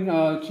going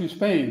to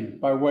Spain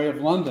by way of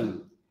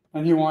London,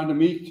 and he wanted to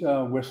meet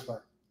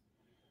Whistler.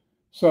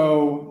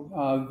 So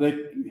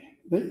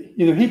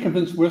either he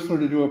convinced Whistler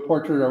to do a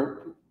portrait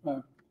or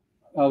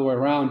all the way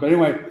around. But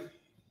anyway,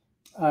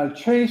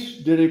 Chase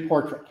did a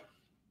portrait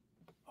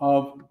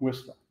of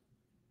Whistler.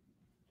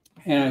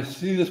 And I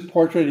see this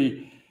portrait.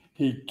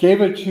 He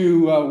gave it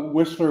to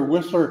Whistler.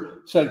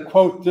 Whistler said,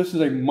 quote, "This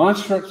is a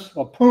monstrous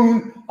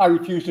lampoon. I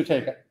refuse to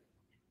take it."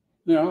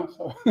 You know,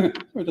 so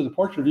it does a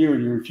portrait of you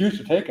and you refuse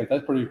to take it.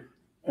 That's pretty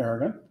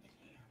arrogant.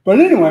 But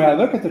anyway, I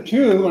look at the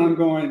two and I'm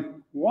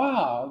going,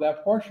 wow,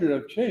 that portrait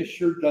of Chase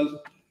sure does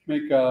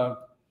make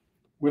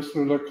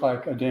Whistler look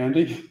like a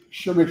dandy.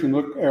 Sure makes him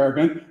look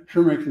arrogant.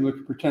 Sure makes him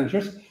look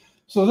pretentious.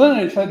 So then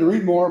I decided to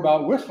read more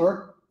about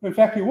Whistler. In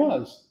fact, he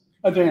was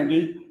a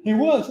dandy. He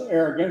was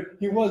arrogant.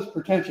 He was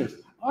pretentious.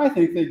 I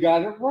think they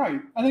got it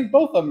right. I think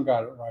both of them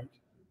got it right.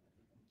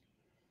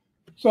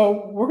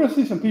 So we're going to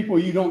see some people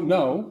you don't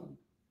know,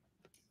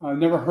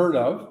 never heard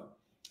of.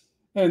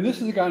 And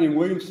this is a guy named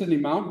William Sidney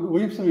Mountain.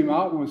 William Sidney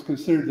Mountain was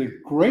considered the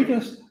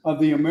greatest of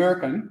the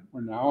American,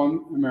 we're now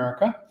in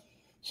America,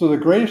 so the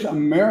greatest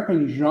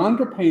American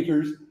genre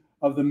painters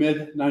of the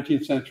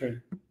mid-19th century.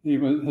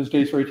 His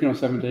dates were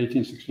 1807 to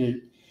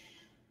 1868.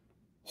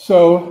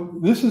 So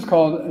this is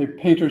called a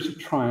painter's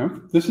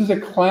triumph. This is a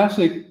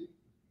classic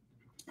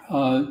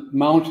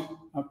mount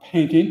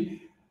painting.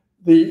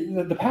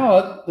 The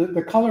palette,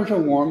 the colors are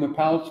warm, the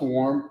palette's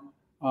warm.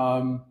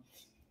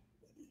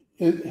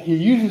 He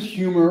uses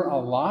humor a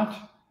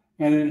lot,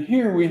 and in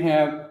here we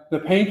have the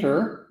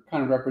painter,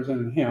 kind of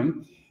representing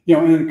him, you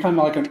know, in kind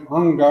of like an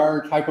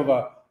en-garde type of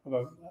a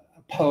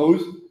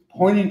pose,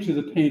 pointing to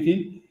the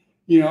painting.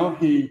 You know,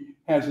 he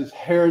has his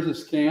hair is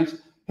askance.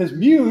 His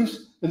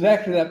muse is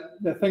actually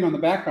that thing on the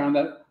background,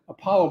 that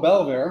Apollo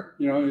Belvedere.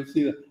 You know, you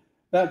see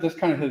that's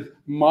kind of his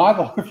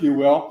model, if you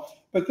will.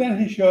 But then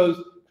he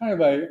shows kind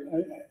of a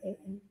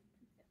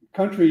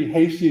country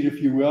hayseed, if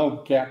you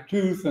will, gap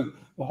tooth and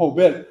the whole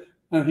bit.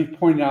 And he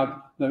pointed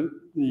out the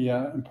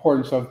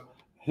importance of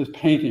his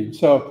painting.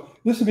 So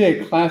this would be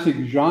a classic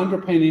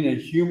genre painting, a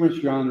humorous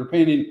genre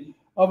painting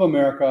of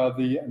America of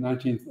the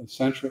 19th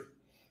century.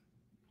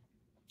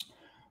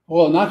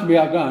 Well, not to be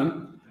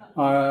outdone,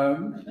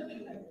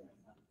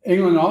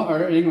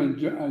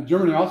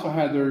 Germany also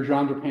had their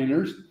genre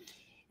painters.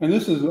 And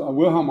this is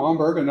Wilhelm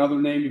Homburg, another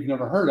name you've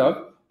never heard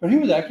of, but he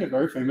was actually a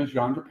very famous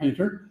genre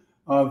painter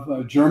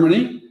of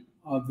Germany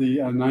of the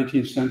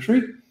 19th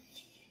century.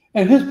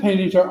 And his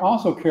paintings are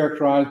also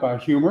characterized by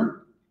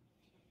humor.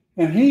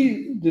 And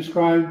he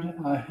described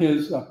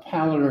his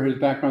palette or his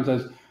backgrounds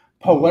as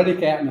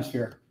poetic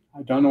atmosphere.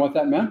 I don't know what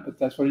that meant, but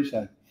that's what he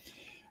said.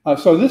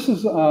 So this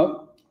is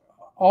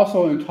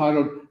also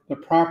entitled The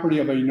Property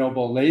of a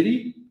Noble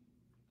Lady.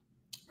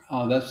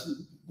 That's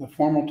the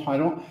formal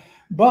title.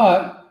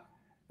 But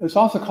it's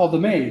also called The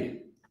Maid.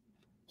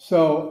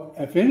 So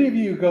if any of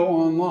you go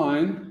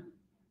online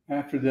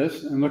after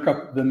this and look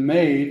up The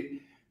Maid,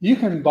 you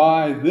can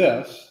buy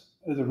this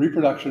as a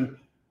reproduction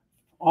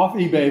off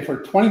eBay for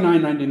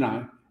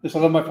 $29.99. It's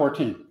 11 by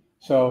 14.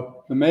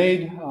 So The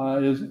Maid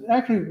is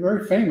actually a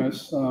very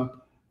famous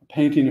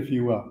painting, if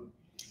you will.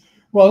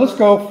 Well, let's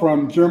go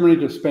from Germany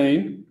to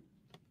Spain.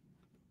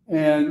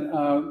 And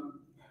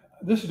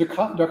this is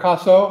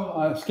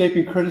Picasso,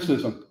 Escaping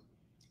Criticism.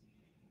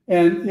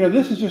 And you know,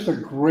 this is just a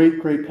great,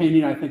 great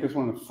painting. I think it's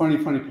one of the funny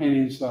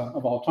paintings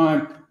of all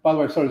time. By the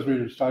way, so does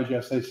Reader's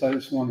Digest. They say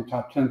it's one of the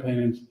top 10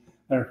 paintings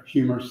that are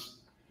humorous.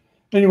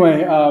 Anyway,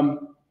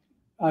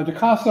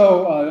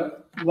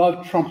 Picasso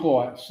loved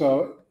trompe-l'oeil.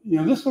 So, you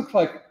know, this looks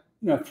like,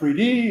 you know,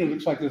 3D. It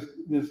looks like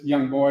this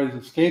young boy is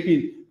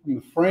escaping from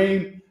the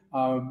frame.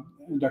 And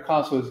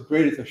Picasso is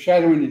great at the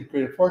shadowing. He's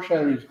great at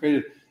foreshadowing. He's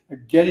great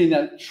at getting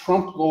that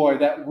trompe-l'oeil,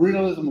 that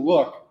realism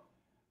look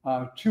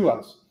to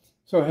us.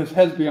 So his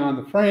head's beyond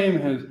the frame.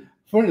 His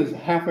foot is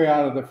halfway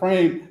out of the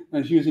frame,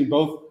 and he's using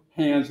both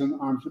hands and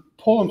arms to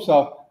pull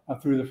himself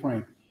through the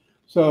frame.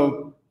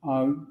 So,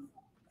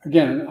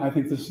 again, I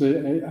think this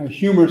is a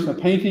humorous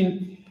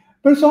painting,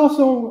 but it's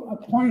also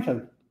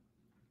pointed.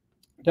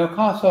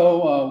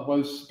 Picasso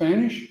was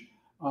Spanish.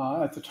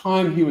 At the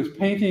time he was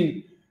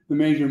painting, the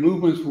major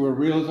movements were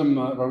realism,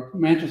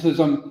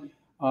 romanticism.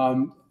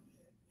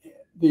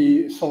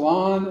 The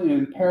Salon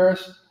in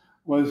Paris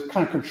was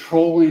kind of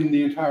controlling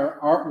the entire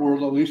art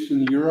world, at least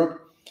in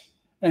Europe.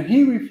 And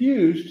he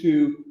refused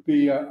to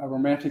be a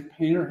romantic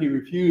painter. He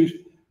refused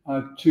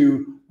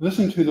to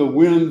listen to the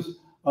whims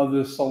of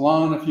the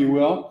Salon, if you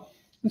will.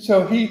 And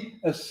so he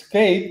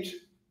escaped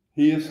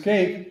his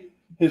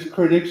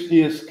critics,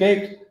 he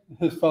escaped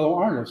his fellow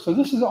artists. So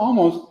this is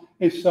almost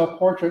a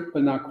self-portrait,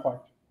 but not quite.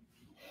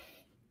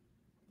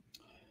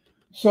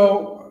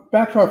 So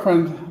back to our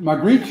friend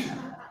Magritte,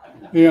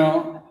 you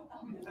know,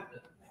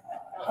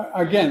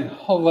 again,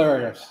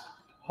 hilarious.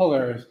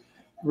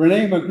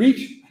 Rene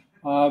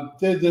Magritte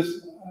did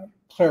this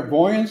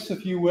clairvoyance,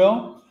 if you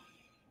will.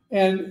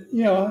 And,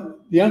 you know,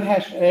 the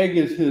unhatched egg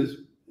is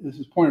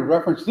his point of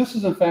reference. This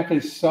is, in fact, a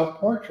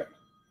self-portrait.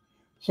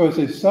 So it's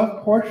a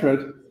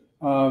self-portrait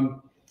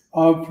of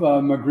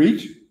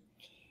Magritte.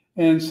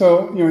 And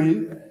so, you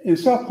know, in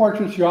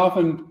self-portraits, you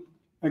often,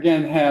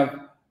 again, have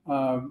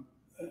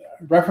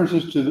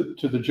references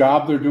to the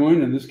job they're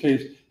doing. In this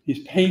case,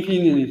 he's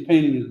painting, and he's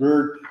painting his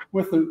bird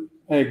with the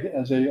egg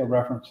as a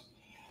reference.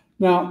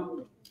 Now,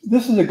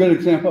 this is a good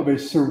example of a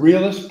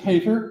surrealist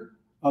painter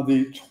of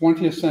the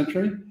 20th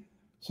century.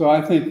 So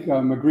I think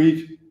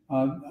Magritte,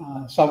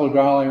 Salvador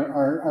Dali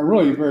are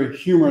really very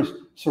humorous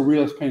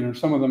surrealist painters.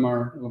 Some of them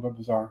are a little bit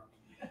bizarre.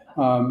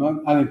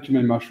 I think too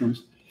many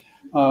mushrooms.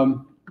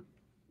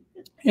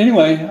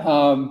 Anyway,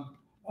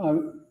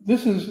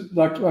 this is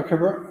like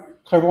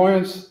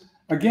clairvoyance.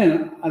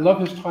 Again, I love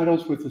his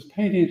titles with his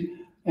paintings,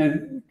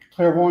 and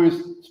clairvoyance,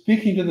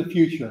 speaking to the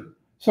future.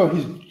 So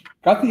he's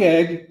got the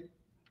egg,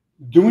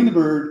 doing the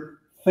bird,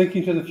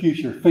 thinking to the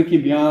future,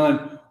 thinking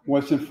beyond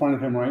what's in front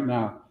of him right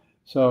now.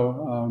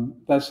 So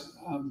that's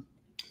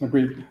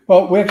agreed.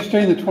 Well, we have to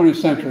stay in the 20th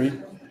century,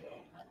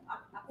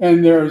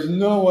 and there is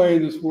no way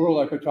in this world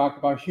I could talk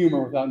about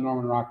humor without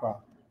Norman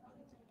Rockwell.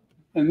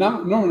 And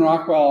Norman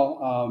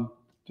Rockwell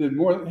did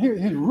more.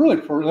 He's really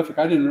prolific.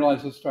 I didn't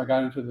realize this until I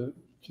got into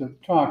the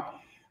talk.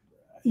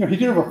 You know, he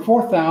did over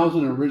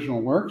 4,000 original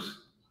works.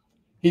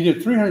 He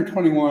did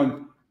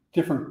 321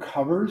 different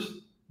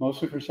covers,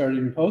 mostly for Saturday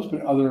Evening Post,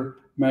 but other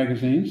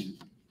magazines.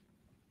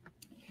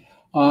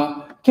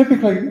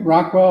 Typically,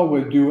 Rockwell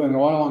would do an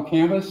oil on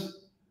canvas,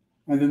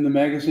 and then the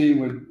magazine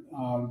would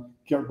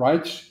get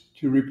rights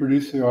to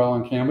reproduce the oil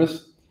on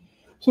canvas.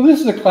 So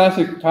this is a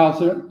classic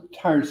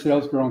tired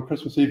salesgirl on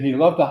Christmas Eve. He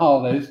loved the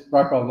holidays.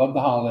 Rockwell loved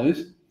the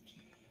holidays.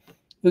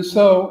 And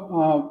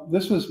so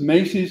this was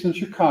Macy's in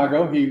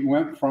Chicago. He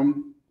went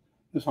from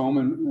his home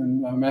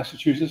in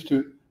Massachusetts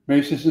to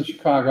Macy's in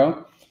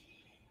Chicago.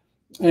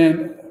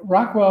 And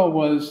Rockwell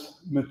was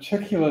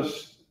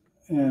meticulous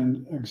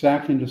and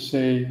exacting, to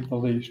say the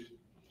least.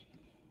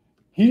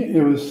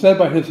 It was said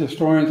by his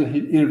historians that he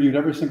interviewed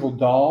every single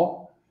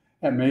doll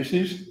at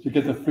Macy's to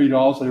get the 3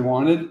 dolls that he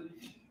wanted.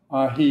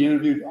 He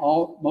interviewed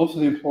most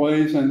of the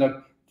employees, ended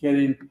up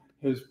getting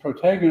his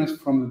protagonist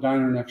from the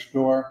diner next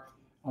door,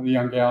 the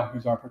young gal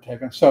who's our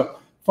protagonist. So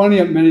funny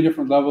at many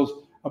different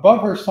levels.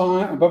 Above her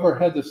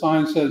head, the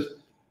sign says,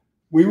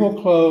 "We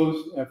will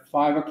close at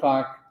 5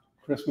 o'clock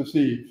Christmas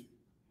Eve."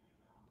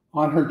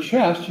 On her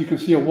chest, you can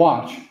see a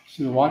watch.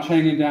 See the watch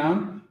hanging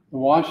down? The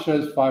watch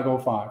says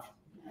 5:05.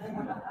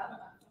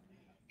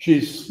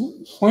 She's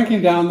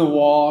slinking down the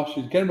wall.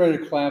 She's getting ready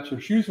to collapse. Her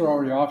shoes are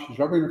already off. She's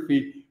rubbing her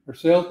feet. Her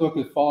sales book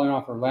is falling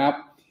off her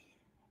lap.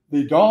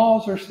 The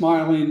dolls are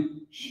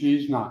smiling.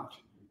 She's not,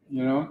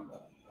 you know.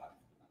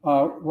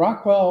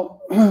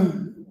 Rockwell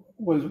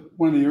was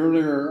one of the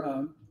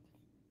earlier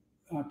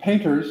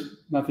painters,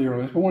 not the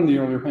earliest, but one of the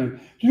earlier painters.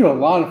 He did a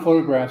lot of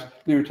photographs.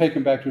 They would take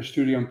them back to his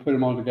studio and put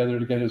them all together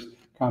to get his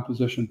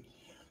composition.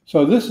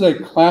 So this is a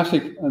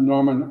classic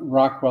Norman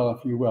Rockwell,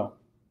 if you will.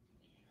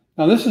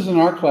 Now this is an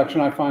art collection.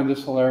 I find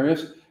this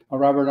hilarious.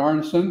 Robert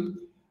Arneson.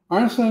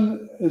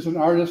 Arneson is an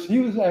artist. He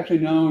was actually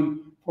known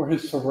for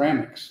his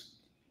ceramics.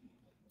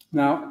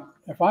 Now,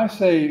 if I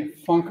say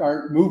funk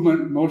art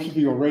movement, most of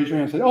you will raise your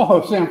hand and say,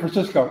 "Oh, San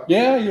Francisco."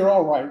 Yeah, you're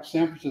all right,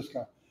 San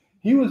Francisco.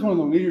 He was one of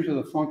the leaders of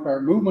the funk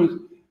art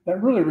movement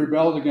that really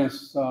rebelled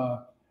against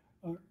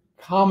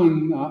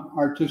common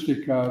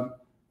artistic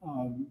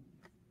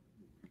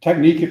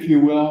technique, if you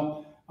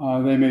will.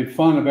 They made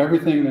fun of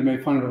everything. They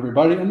made fun of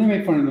everybody, and they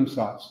made fun of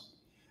themselves.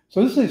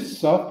 So this is a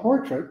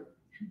self-portrait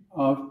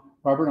of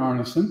Robert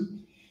Arneson.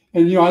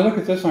 And, you know, I look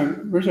at this, I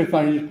originally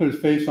thought he just put his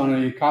face on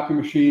a copy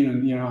machine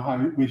and, you know, how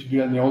we used to do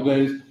that in the old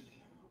days.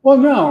 Well,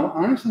 no,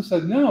 Arneson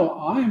said, no,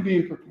 I am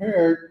being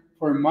prepared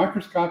for a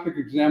microscopic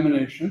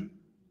examination,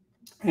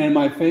 and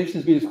my face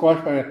is being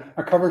squashed by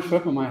a cover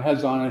slip, and my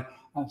head's on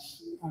a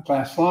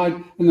glass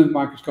slide, and the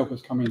microscope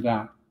is coming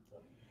down.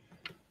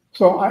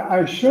 So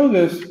I show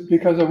this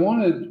because I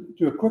want to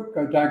do a quick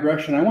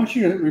digression. I want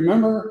you to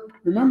remember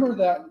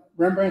that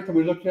Rembrandt that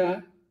we looked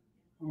at,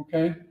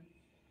 okay?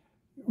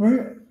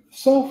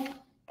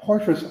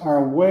 Self-portraits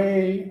are a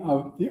way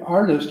of the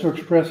artist to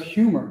express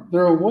humor.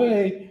 They're a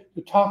way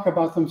to talk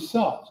about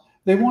themselves.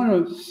 They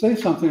want to say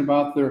something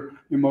about their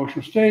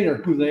emotional state or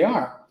who they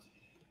are.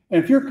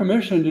 And if you're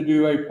commissioned to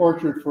do a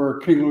portrait for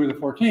King Louis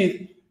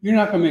XIV, you're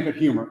not going to make it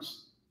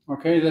humorous,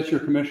 okay? That's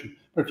your commission.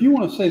 But if you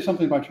want to say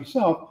something about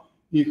yourself,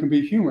 you can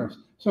be humorous.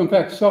 So in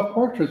fact,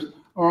 self-portraits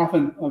are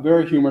often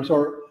very humorous,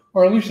 or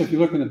at least if you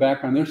look in the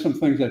background, there's some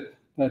things that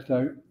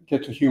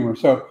get to humor.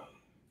 So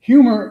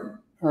humor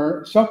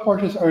or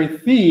self-portraits are a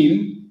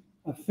theme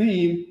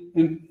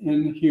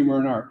in humor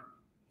and art.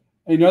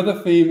 Another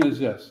theme is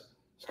this: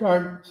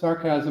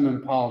 sarcasm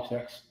in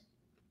politics.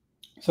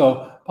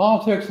 So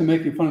politics and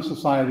making fun of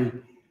society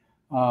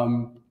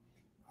are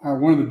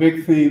one of the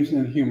big themes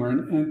in humor.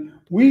 And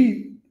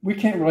we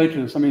can't relate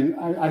to this. I mean,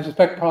 I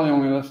suspect probably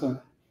only less than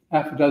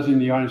half a dozen in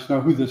the audience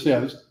know who this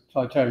is, so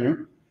I tell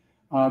you,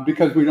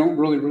 because we don't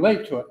really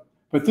relate to it.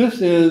 But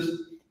this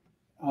is,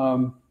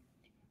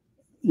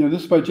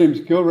 this is by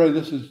James Gilray.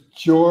 This is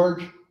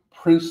George,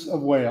 Prince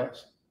of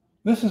Wales.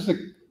 This is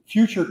the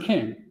future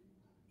king,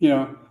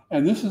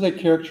 and this is a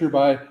caricature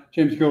by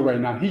James Gilray.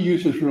 Now, he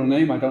used his real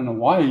name. I don't know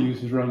why he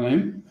used his real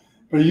name,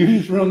 but he used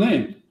his real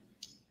name.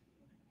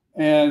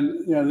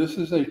 And this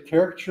is a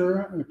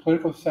caricature, a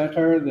political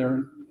satire.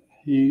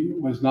 He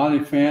was not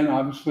a fan,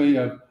 obviously,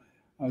 of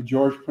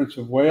George, Prince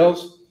of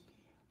Wales.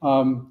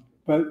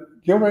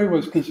 But Gilray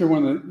was considered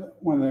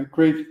one of the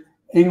great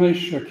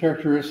English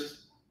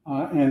caricaturists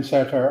and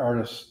satire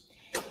artists.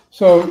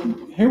 So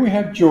here we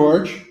have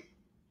George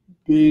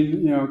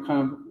being,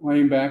 kind of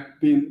laying back,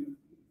 being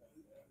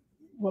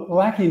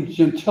lacking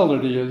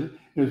gentility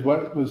is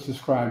what was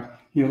described.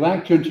 He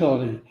lacked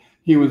gentility.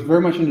 He was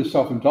very much into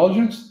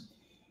self-indulgence.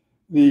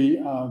 The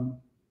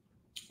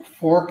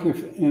fork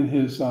in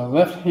his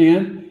left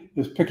hand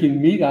is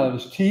picking meat out of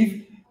his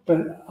teeth,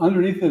 but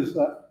underneath his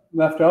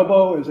left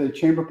elbow is a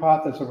chamber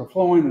pot that's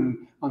overflowing,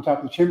 and on top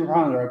of the chamber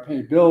pot there are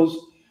paid bills.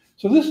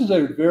 So this is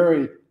a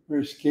very,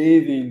 very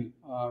scathing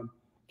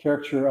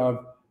caricature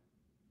of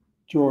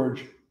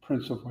George,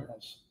 Prince of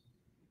Wales.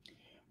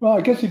 Well,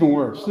 it gets even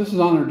worse. This is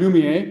Honor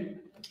Dumier,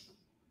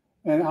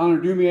 and Honor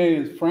Dumier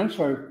is French,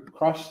 so I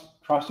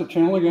crossed the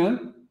channel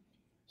again.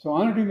 So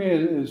Honor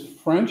Dumier is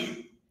French,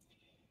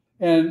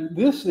 and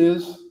this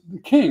is the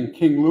king,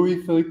 King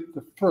Louis Philippe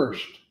I.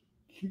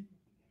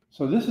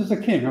 So this is the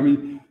king. I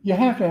mean, you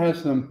have to have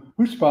some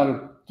chutzpah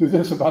to do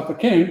this about the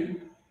king.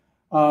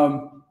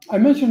 I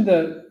mentioned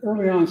that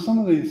early on, some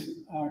of these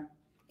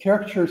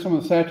caricatures, some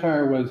of the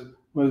satire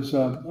was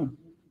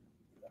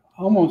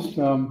almost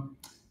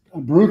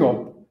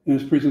brutal in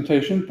its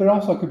presentation, but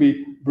also could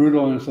be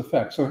brutal in its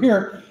effect. So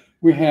here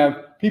we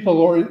have people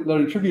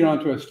loading tribute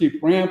onto a steep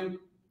ramp,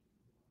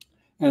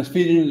 and it's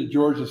feeding into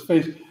George's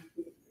face.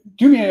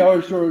 Dumier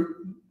always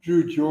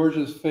drew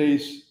George's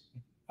face,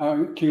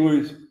 King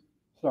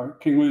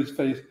Louis's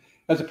face,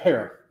 as a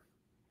pear.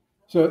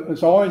 So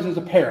it's always as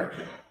a pear.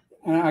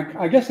 And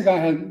I guess the guy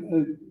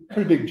had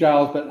pretty big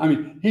jowls, but I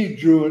mean, he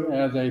drew it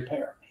as a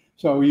pear.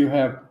 So you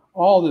have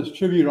all this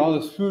tribute, all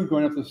this food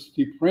going up this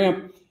steep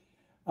ramp.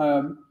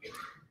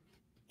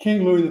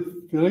 King Louis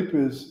Philippe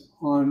is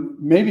on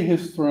maybe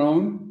his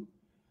throne,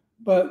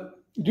 but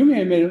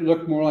Dumier made it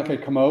look more like a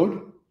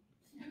commode.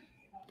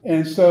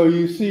 And so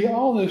you see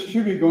all this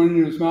tribute going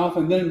into his mouth,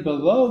 and then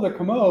below the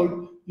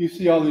commode, you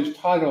see all these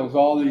titles,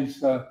 all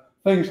these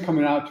things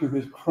coming out to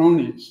his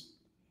cronies.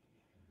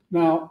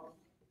 Now,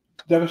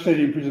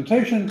 devastating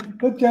presentation,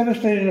 but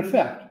devastating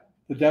effect.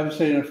 The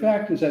devastating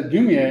effect is that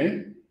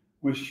Dumier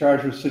was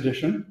charged with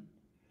sedition.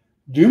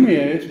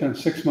 Dumier spent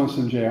 6 months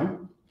in jail.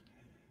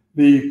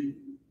 The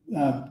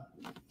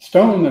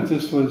stone that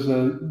this was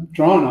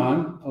drawn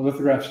on, a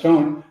lithographed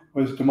stone,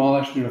 was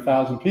demolished into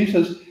 1,000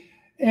 pieces.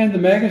 And the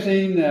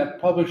magazine that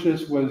published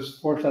this was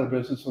forced out of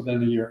business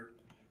within a year.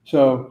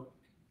 So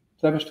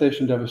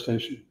devastation,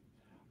 devastation.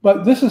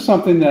 But this is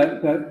something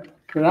that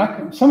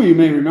some of you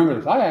may remember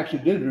this. I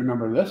actually did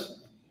remember this.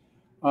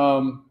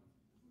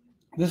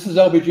 This is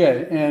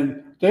LBJ.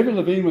 And David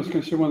Levine was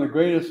considered one of the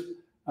greatest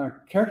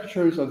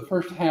caricatures of the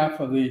first half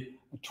of the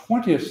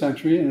 20th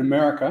century in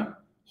America.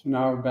 So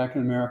now we're back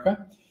in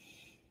America.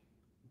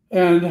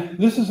 And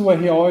this is the way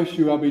he always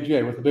drew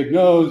LBJ, with the big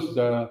nose,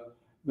 the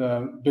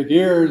big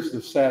ears,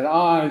 the sad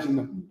eyes,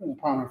 and the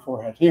prominent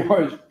forehead. He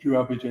always drew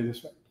LBJ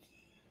this way.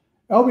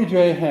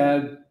 LBJ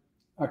had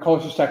a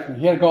cholecystectomy.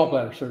 He had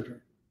gallbladder surgery.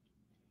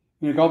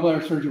 He had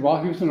gallbladder surgery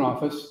while he was in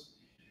office.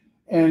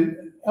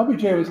 And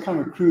LBJ was kind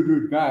of a crude,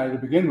 rude guy to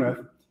begin with.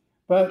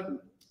 But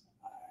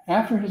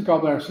after his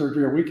gallbladder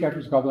surgery, a week after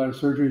his gallbladder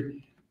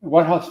surgery, the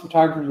White House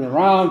photographers were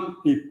around.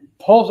 He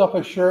pulls up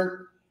his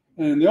shirt.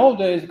 And in the old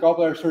days,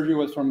 gallbladder surgery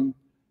was from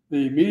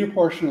the medial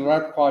portion of the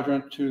right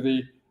quadrant to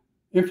the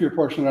inferior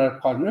portion of the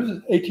right quadrant. It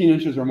was 18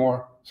 inches or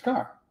more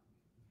scar.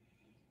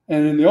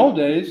 And in the old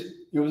days,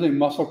 it was a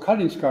muscle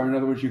cutting scar. In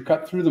other words, you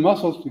cut through the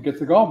muscles to get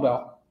the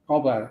gallbladder.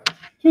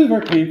 So it was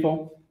very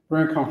painful,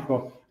 very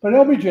uncomfortable. But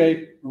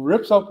LBJ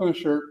rips open the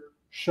shirt,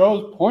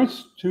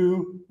 points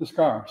to the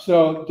scar.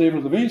 So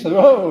David Levine said,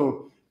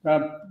 "Oh,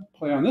 gotta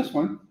play on this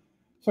one."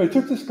 So he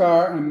took the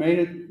scar and made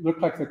it look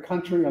like the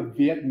country of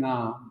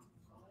Vietnam.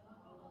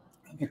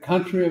 The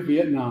country of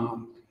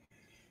Vietnam.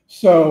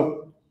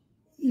 So,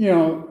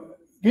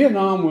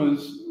 Vietnam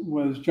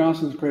was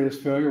Johnson's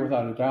greatest failure,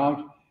 without a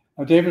doubt.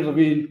 David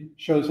Levine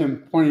shows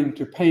him pointing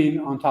to pain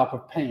on top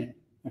of pain,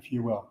 if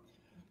you will.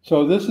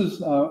 So this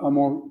is a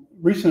more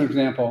recent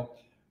example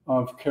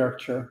of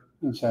caricature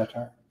and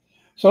satire.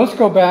 So let's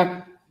go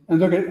back and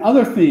look at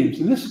other themes.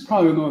 And this is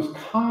probably the most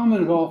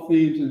common of all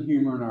themes in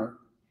humor and art.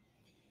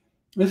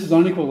 This is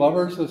Unequal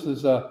Lovers. This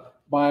is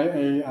by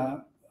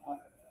an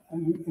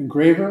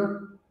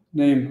engraver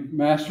named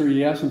Master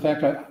E.S. In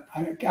fact,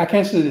 I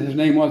can't say that his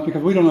name was,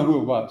 because we don't know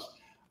who it was.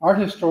 Art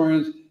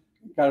historians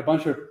got a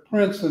bunch of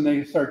prints, and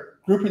they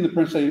start grouping the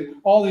prints, say,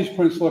 all these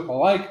prints look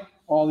alike,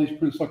 all these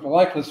prints look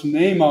alike, let's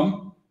name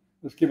them,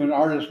 let's give an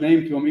artist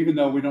name to them, even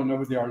though we don't know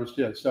who the artist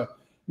is. So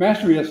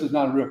Master E.S. is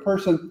not a real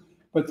person,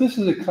 but this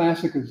is a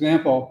classic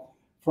example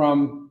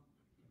from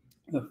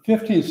the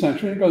 15th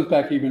century, it goes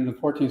back even to the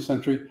 14th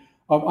century,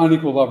 of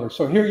unequal lovers.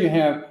 So here you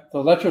have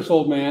the lecherous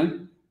old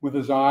man with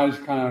his eyes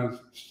kind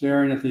of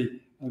staring at the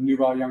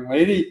nubile young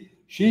lady.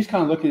 She's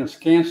kind of looking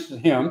askance at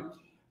him.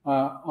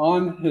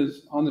 On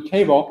the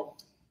table,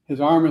 His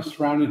arm is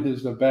surrounding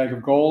his bag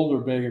of gold or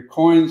bag of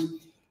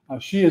coins.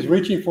 She is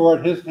reaching for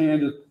it. His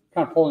hand is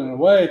kind of pulling it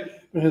away,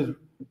 but his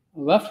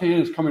left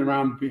hand is coming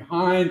around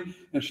behind,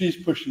 and she's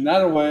pushing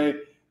that away.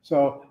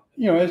 So,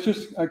 it's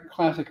just a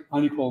classic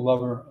unequal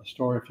lover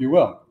story, if you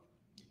will.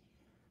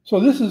 So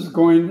this is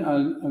going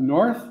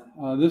north.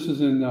 This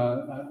is in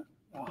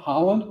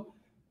Holland.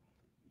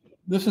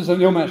 This is an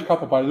ill-matched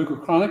couple by Lucas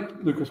Chronic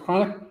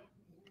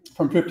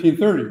from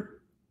 1530.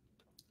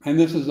 And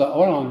this is the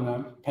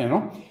Odon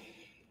panel.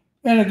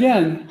 And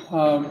again,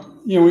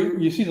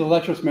 you see the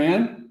lecherous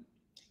man.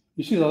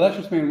 You see the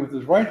lecherous man with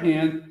his right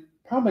hand,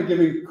 probably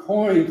giving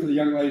coin to the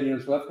young lady in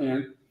his left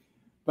hand.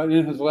 But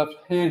in his left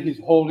hand, he's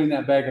holding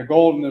that bag of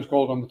gold, and there's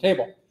gold on the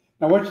table.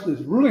 Now, what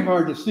is really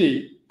hard to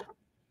see,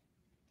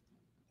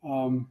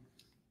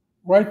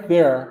 right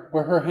there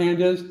where her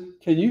hand is,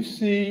 can you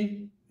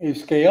see a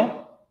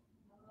scale?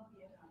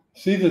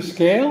 See the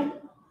scale?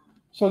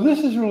 So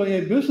this is really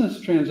a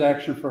business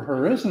transaction for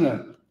her, isn't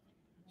it?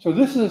 So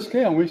this is a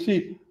scale, and we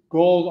see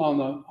gold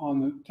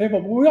on the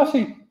table, but we also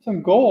see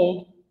some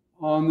gold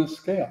on the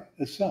scale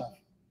itself.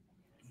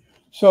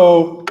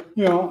 So,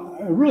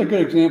 a really good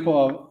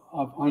example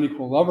of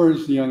unequal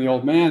lovers, the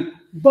old man,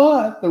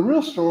 but the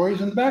real story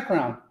is in the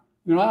background.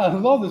 I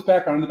love this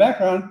background. In the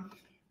background,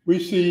 we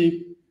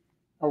see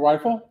a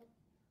rifle,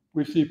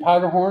 we see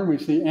powder horn, we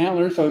see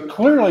antlers, so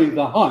clearly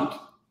the hunt,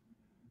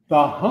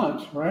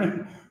 right?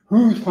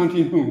 Who's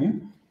hunting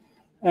whom?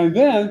 And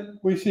then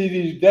we see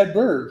these dead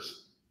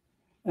birds.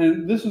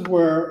 And this is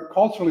where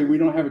culturally we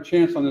don't have a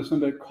chance on this one,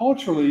 but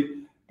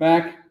culturally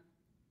back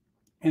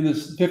in the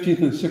 15th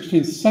and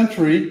 16th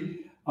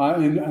century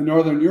in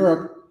Northern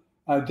Europe,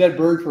 dead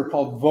birds were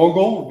called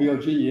Vogel,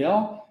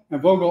 V-O-G-E-L,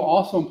 and Vogel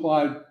also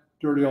implied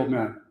dirty old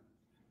men.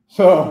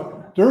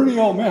 So dirty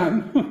old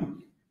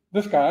men,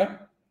 this guy,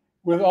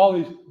 with all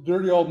these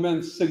dirty old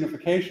men's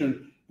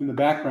signification in the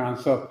background.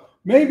 So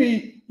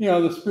maybe,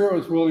 the spirit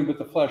was willing, but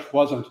the flesh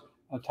wasn't,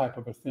 a type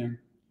of a thing.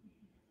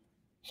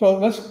 So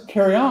let's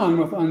carry on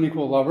with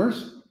unequal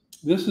lovers.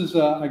 This is,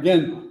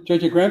 again,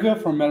 J.J. Granville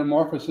from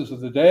Metamorphosis of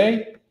the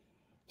Day.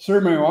 Sir,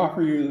 may I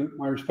offer you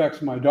my respects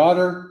to my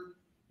daughter.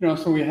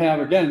 So we have,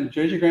 again,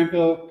 J.J.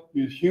 Granville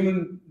used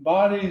human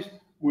bodies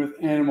with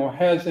animal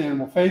heads,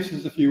 animal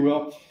faces, if you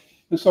will.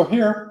 And so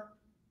here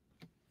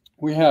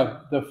we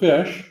have the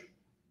fish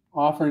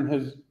offering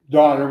his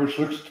daughter, which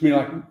looks to me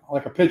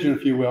like a pigeon,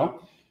 if you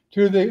will,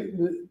 to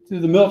the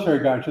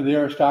military guy, to the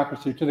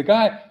aristocracy, to the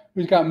guy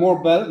who's got more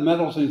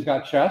medals than he's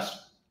got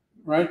chests,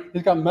 right?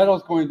 He's got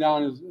medals going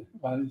down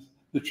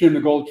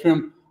the gold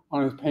trim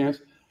on his pants.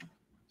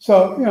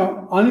 So,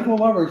 unequal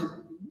lovers.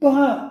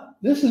 But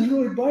this is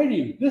really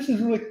biting. This is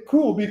really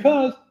cool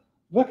because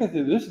look at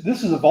this.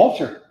 This is a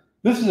vulture.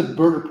 This is a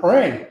bird of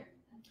prey.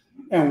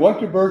 And what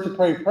do birds of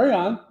prey prey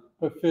on?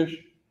 But fish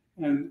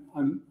and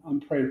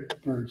unpreyed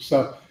birds.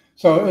 So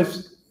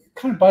it's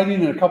kind of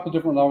biting at a couple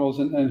different levels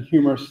and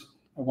humorous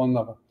at one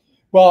level.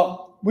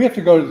 Well, we have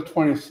to go to the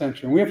 20th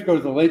century. We have to go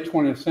to the late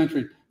 20th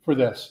century for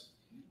this.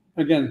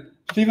 Again,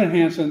 Stephen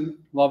Hansen,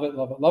 love it,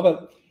 love it, love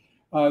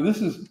it.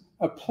 This is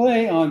a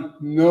play on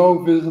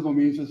no visible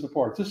means of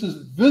support. This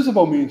is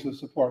visible means of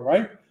support,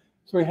 right?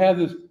 So we have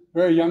this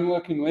very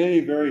young-looking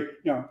lady, very,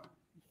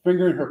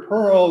 fingering her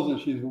pearls,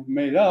 and she's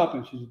made up,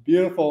 and she's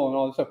beautiful, and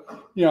all this stuff,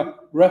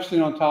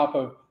 resting on top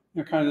of,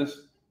 kind of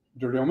this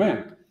dirty old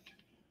man.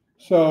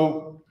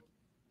 So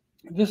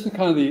this is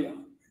kind of the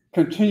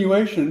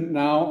continuation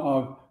now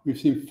of, we've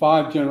seen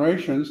 5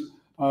 generations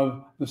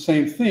of the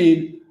same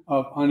theme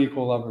of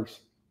unequal lovers.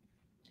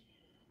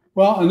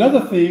 Well,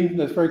 another theme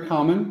that's very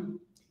common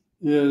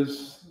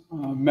is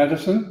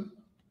medicine.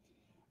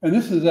 And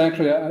this is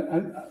actually,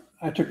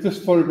 I took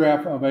this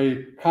photograph of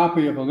a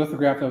copy of a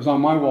lithograph that was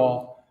on my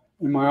wall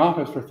in my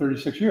office for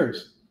 36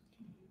 years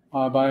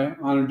by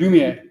Honor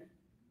Dumier.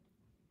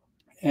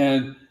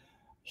 And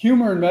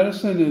humor in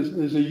medicine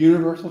is a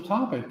universal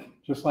topic,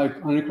 just like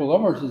unequal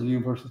lovers is a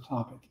universal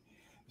topic.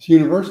 It's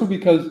universal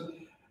because,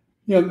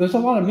 there's a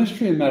lot of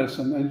mystery in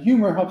medicine, and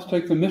humor helps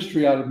take the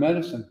mystery out of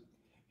medicine.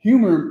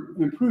 Humor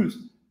improves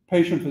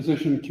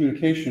patient-physician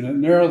communication. It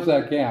narrows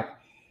that gap.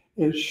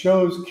 It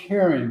shows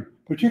caring,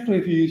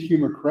 particularly if you use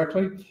humor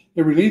correctly.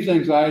 It relieves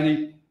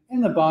anxiety,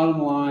 and the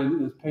bottom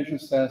line is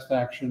patient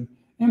satisfaction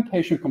and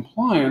patient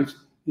compliance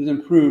is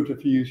improved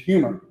if you use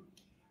humor.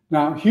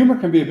 Now, humor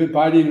can be a bit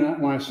biting.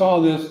 When I saw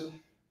this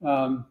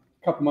a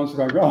couple months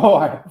ago, I go, oh,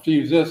 I have to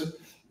use this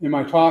in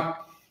my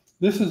talk.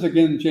 This is,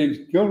 again, James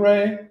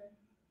Gilray,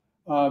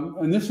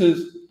 and this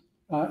is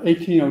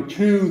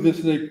 1802. This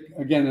is,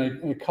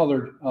 again, a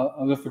colored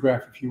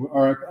lithograph, if you will,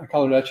 or a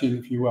colored etching,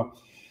 if you will.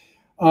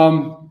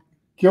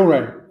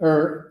 Gilray,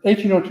 or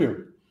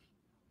 1802.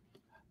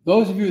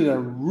 Those of you that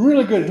are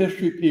really good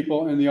history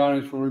people in the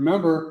audience will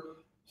remember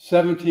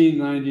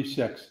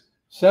 1796.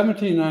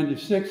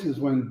 1796 is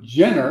when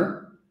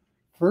Jenner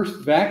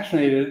first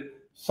vaccinated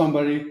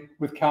somebody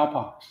with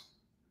cowpox.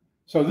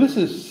 So this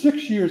is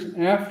 6 years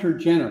after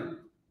Jenner.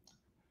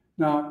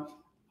 Now,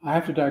 I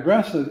have to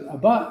digress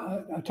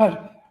a touch.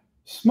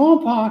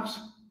 Smallpox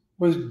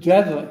was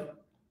deadly.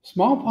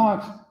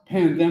 Smallpox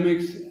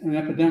pandemics and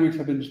epidemics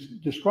have been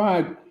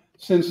described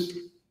since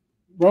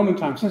Roman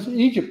time, since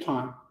Egypt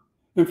time.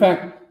 In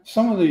fact,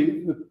 some of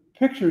the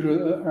pictures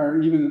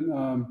are even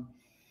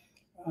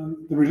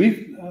the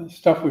relief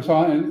stuff we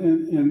saw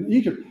in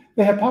Egypt.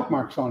 They had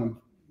pockmarks on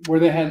them where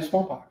they had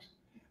smallpox,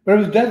 but it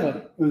was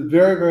deadly. It was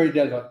very, very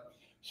deadly.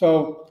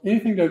 So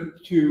anything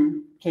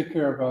to take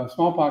care of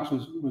smallpox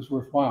was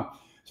worthwhile.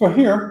 So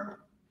here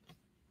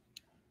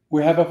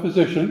we have a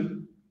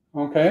physician,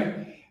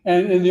 okay?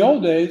 And in the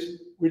old days,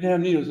 we didn't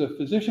have needles. A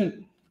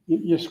physician,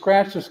 you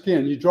scratch the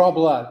skin, you draw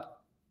blood.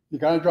 You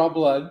got to draw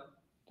blood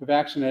to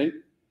vaccinate.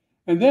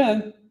 And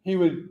then he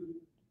would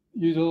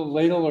use a little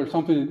ladle or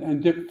something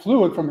and dip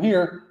fluid from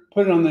here,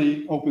 put it on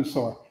the open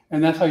sore.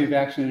 And that's how you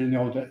vaccinated in the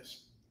old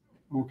days,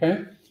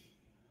 okay?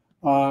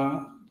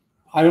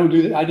 I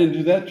didn't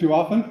do that too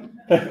often.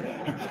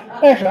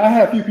 Actually, I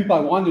had a few people I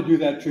wanted to do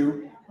that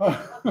to.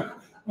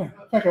 In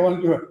fact, I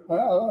wanted to do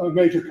a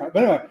major cut.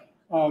 But anyway,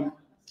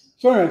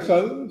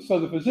 so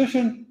the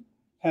physician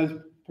has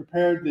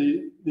prepared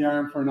the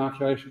arm for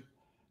inoculation.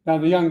 Now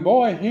the young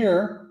boy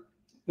here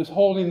is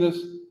holding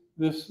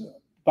this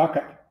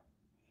bucket,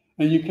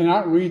 and you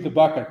cannot read the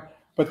bucket,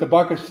 but the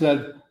bucket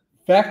said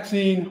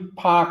vaccine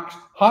pox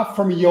hot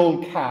from the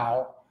old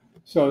cow.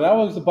 So that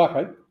was the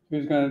bucket. He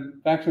was going to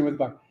vaccinate with the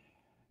bucket.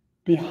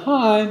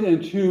 Behind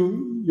and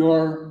to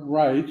your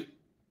right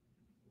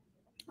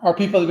are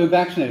people that have been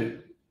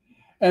vaccinated.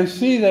 And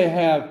see, they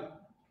have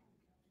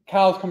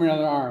cows coming out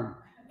of their arm,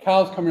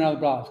 cows coming out of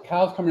their blouse,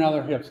 cows coming out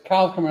of their hips,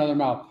 cows coming out of their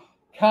mouth,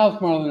 cows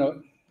coming out of their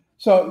nose.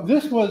 So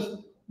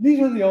these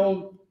are the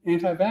old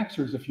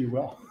anti-vaxxers, if you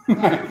will.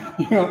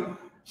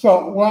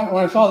 So when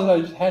I saw this,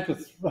 I just had to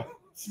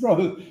throw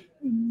this.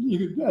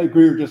 You could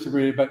agree or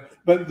disagree, but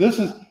this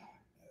is,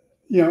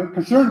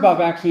 concerns about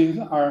vaccines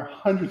are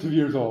hundreds of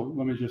years old,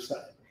 let me just say,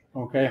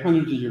 okay,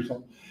 hundreds of years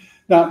old.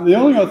 Now, the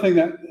only other thing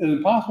that is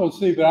impossible to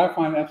see, but I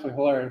find absolutely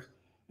hilarious,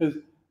 is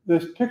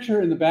this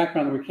picture in the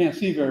background that we can't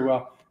see very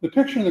well. The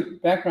picture in the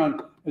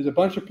background is a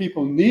bunch of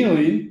people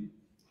kneeling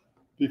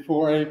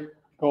before a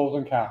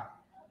golden cow.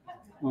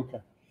 Okay,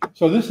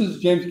 so this is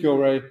James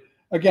Gilray,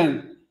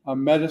 again,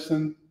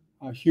 medicine,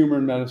 humor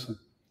in medicine.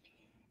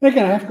 And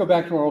again, I have to go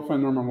back to our old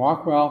friend Norman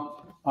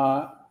Rockwell.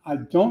 I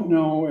don't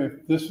know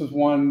if this was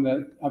one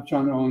that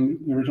Upjohn owned,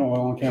 the original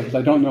oil on campus.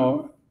 I don't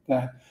know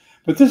that.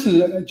 But this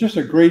is just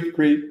a great,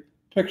 great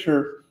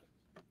picture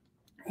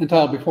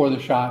entitled Before the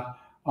Shot.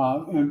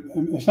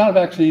 And it's not a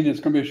vaccine, it's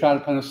going to be a shot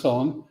of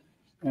penicillin.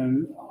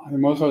 And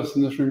most of us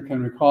in this room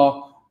can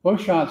recall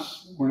those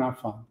shots were not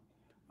fun.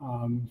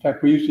 In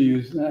fact, we used to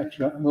use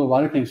actually a little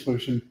lidocaine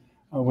solution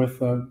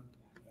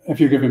if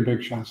you're giving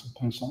big shots of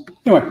penicillin.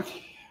 Anyway,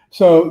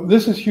 so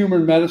this is humor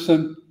in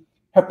medicine.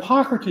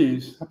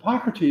 Hippocrates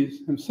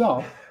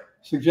himself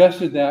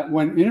suggested that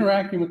when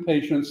interacting with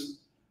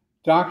patients,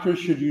 doctors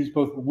should use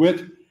both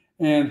wit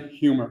and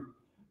humor.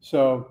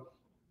 So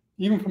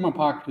even from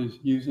Hippocrates,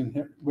 using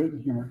wit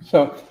and humor.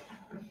 So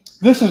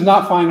this is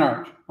not fine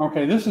art.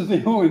 Okay, this is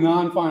the only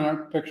non-fine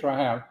art picture I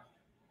have.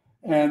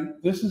 And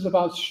this is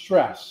about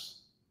stress.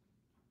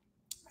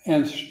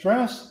 And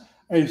stress,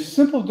 a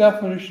simple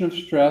definition of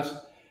stress,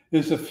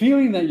 is a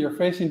feeling that you're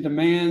facing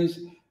demands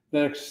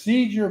that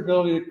exceed your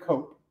ability to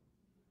cope.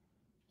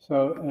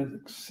 So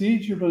it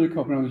exceeds your ability to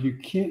cope. In other words, you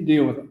can't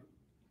deal with it.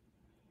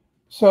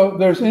 So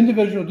there's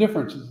individual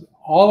differences.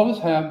 All of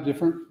us have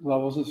different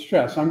levels of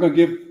stress. So I'm going to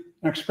give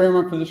an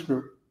experiment for this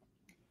group.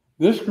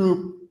 This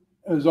group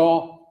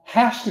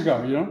has to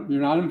go.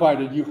 You're not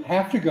invited. You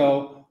have to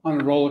go on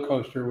a roller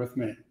coaster with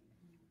me.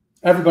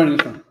 Everybody in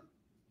this room.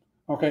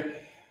 Okay.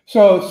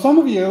 So some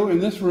of you in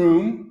this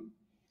room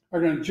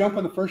are going to jump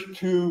on the first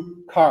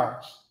two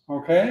cars.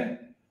 Okay.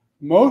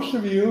 Most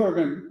of you are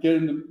going to get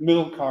in the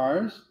middle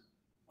cars.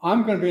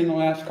 I'm going to be in the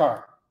last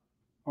car.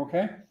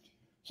 Okay.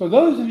 So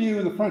those of you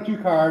in the front two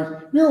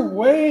cars, you're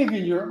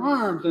waving your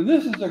arms, and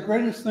this is the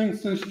greatest thing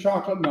since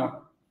chocolate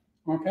milk.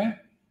 Okay.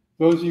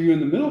 Those of you in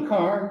the middle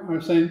car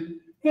are saying,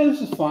 yeah,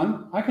 this is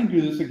fun. I can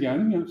do this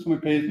again.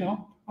 Somebody pays me,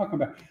 I'll come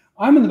back.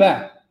 I'm in the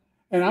back,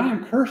 and I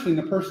am cursing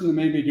the person that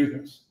made me do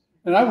this.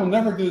 And I will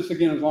never do this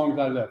again as long as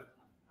I live.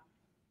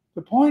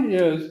 The point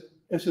is,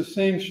 it's the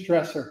same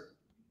stressor.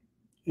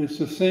 It's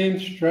the same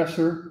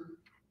stressor,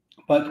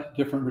 but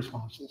different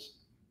responses.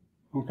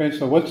 Okay,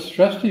 so what's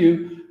stress to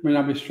you may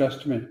not be stress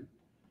to me.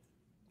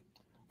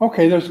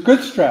 Okay, there's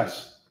good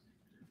stress.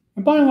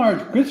 And by and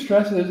large, good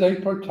stress is a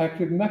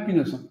protective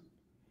mechanism.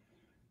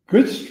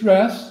 Good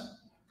stress,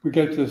 we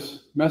get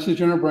this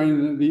message in our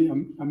brain, the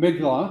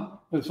amygdala,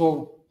 this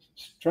little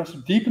stress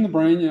deep in the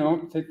brain,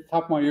 take the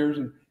top of my ears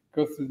and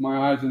go through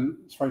my eyes, and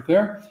it's right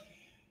there.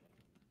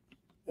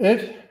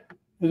 It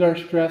is our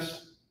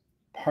stress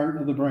part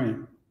of the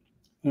brain.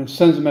 And it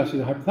sends a message to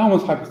the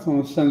hypothalamus.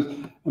 Hypothalamus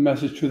sends a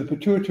message to the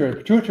pituitary.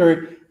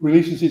 Pituitary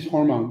releases these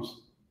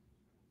hormones,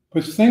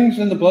 puts things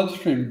in the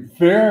bloodstream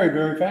very,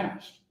 very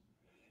fast.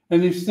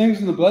 And these things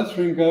in the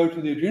bloodstream go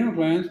to the adrenal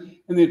glands,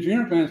 and the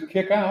adrenal glands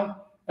kick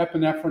out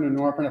epinephrine and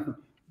norepinephrine.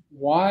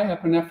 Why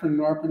epinephrine and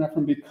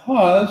norepinephrine?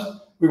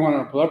 Because We want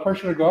our blood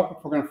pressure to go up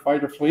if we're going to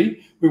fight or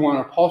flee. We want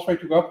our pulse rate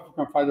to go up if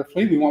we're going to fight or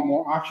flee. We want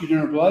more oxygen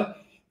in our blood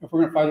if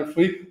we're going to fight or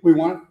flee. We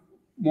want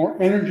more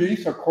energy,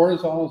 so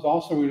cortisol is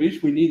also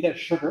released. We need that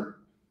sugar.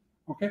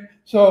 Okay,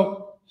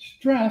 so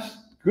stress,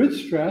 good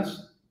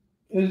stress,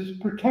 is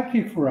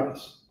protective for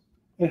us.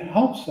 It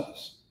helps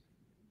us.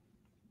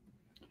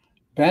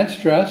 Bad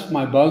stress,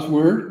 my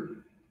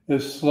buzzword,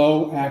 is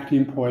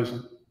slow-acting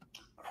poison.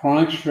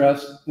 Chronic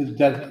stress is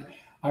deadly.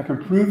 I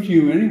can prove to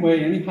you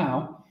anyway,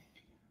 anyhow,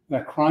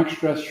 that chronic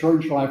stress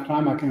shortens your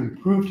lifetime. I can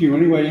prove to you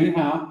anyway,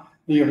 anyhow,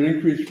 that you have an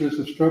increased risk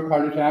of stroke,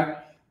 heart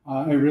attack,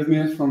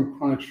 arrhythmias from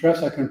chronic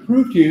stress. I can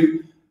prove to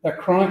you that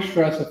chronic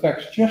stress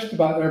affects just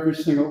about every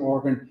single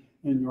organ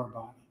in your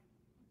body.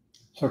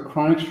 So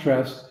chronic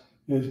stress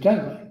is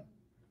deadly.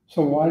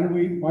 So why do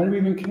we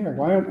even care?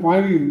 Why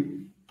are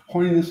we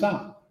pointing this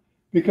out?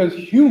 Because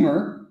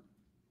humor,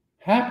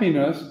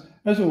 happiness,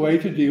 is a way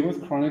to deal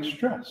with chronic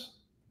stress.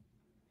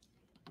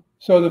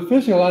 So the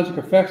physiologic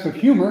effects of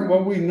humor,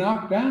 what we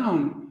knock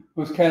down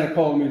was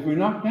catecholamines. We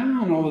knock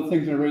down all the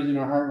things that are raising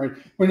our heart rate.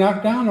 We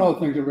knock down all the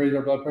things that raise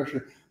our blood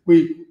pressure.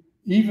 We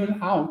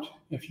even out,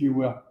 if you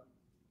will.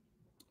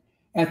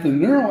 At the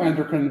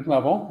neuroendocrine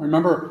level,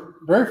 remember,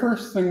 very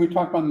first thing we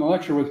talked about in the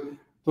lecture was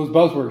those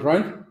buzzwords,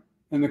 right?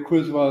 And the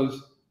quiz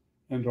was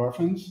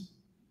endorphins,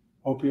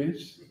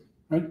 opiates,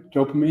 right?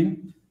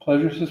 Dopamine,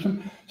 pleasure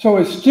system. So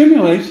it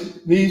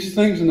stimulates these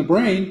things in the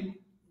brain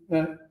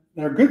that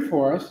are good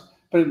for us,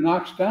 but it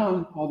knocks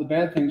down all the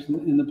bad things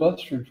in the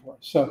bloodstream for us.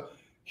 So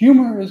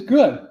humor is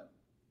good.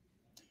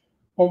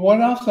 Well,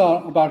 what else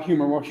about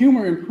humor? Well,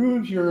 humor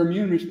improves your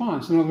immune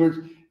response. In other words,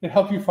 it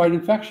helps you fight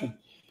infection.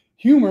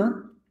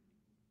 Humor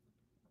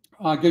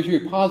gives you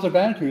a positive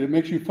attitude. It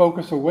makes you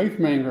focus away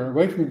from anger,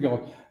 away from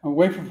guilt,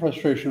 away from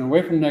frustration,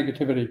 away from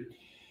negativity.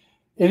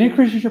 It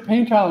increases your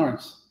pain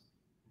tolerance.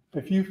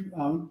 If you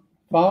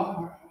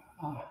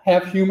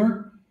have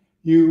humor,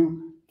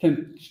 you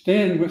can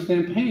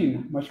withstand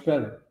pain much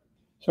better.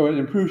 So it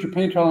improves your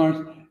pain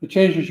tolerance. It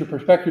changes your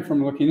perspective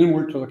from looking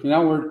inward to looking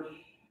outward.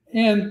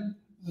 And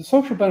the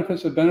social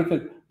benefits that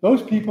benefit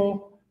those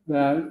people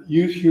that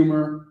use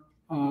humor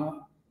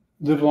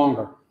live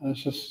longer.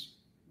 That's just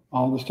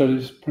all the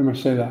studies pretty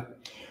much say that.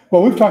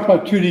 Well, we've talked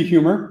about 2D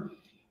humor.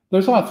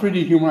 There's a lot of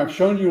 3D humor. I've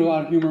shown you a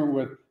lot of humor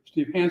with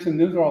Steve Hansen.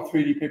 Those are all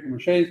 3D paper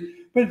maches,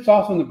 but it's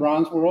also in the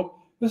bronze world.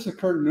 This is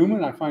Kurt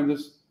Newman. I find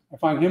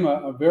him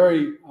a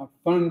very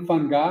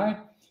fun guy.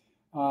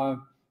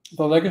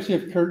 The legacy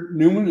of Kurt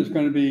Newman is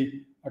going to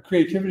be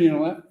creativity,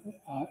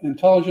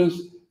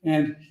 intelligence,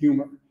 and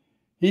humor.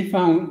 He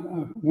found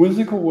a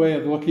whimsical way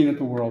of looking at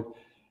the world.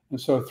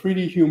 And so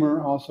 3D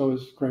humor also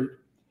is great.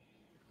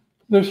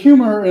 There's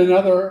humor in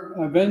other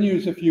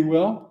venues, if you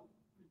will.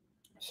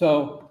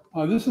 So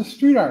this is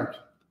street art.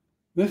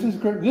 This is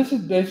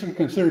basically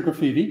considered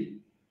graffiti.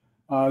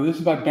 This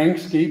is by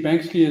Banksy.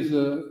 Banksy is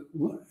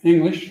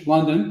English,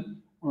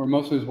 London, where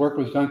most of his work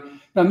was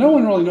done. Now, no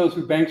one really knows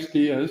who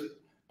Banksy is.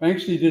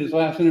 Banksy did his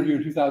last interview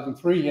in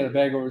 2003. He had a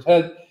bag over his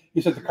head.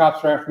 He said, "The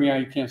cops are after me.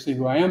 You can't see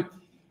who I am."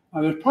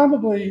 There's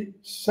probably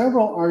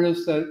several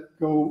artists that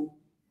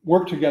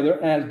work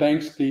together as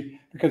Banksy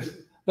because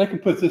they can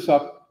put this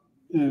up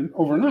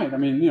overnight. I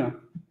mean,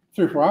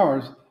 3 or 4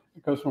 hours,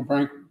 it goes from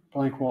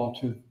blank wall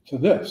to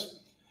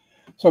this.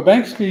 So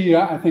Banksy,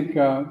 I think,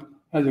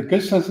 has a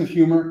good sense of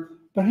humor,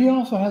 but he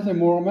also has a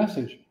moral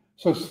message.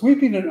 So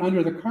sweeping it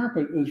under the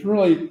carpet is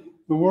really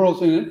the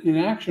world's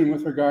inaction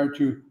with regard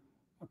to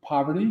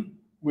poverty,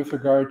 with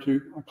regard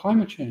to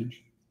climate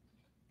change.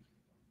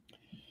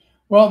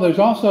 Well, there's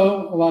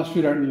also a lot of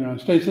street art in the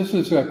United States. This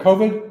is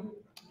COVID,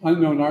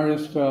 unknown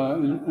artist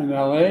in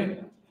LA.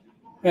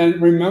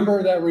 And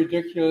remember that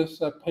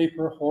ridiculous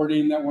paper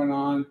hoarding that went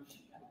on.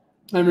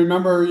 And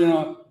remember,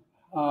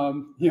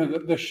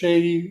 the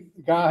shady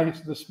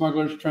guys, the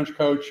smuggler's trench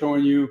coat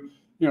showing you,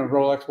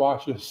 Rolex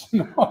watches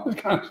and all this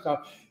kind of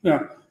stuff.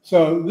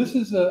 So this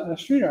is a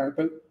street art,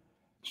 but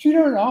street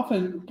art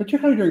often,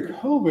 particularly during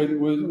COVID,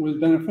 was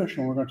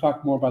beneficial. We're going to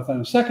talk more about that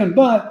in a second,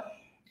 but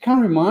it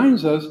kind of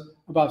reminds us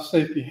about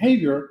safe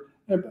behavior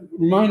and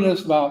reminds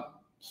us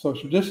about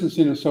social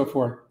distancing and so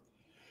forth.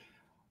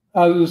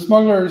 The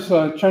smuggler's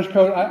trench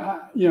coat,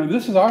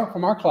 this is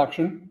from our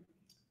collection.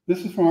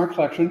 This is from our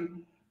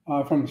collection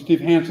from Steve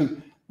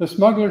Hansen. The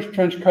smuggler's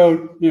trench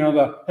coat,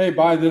 the hey,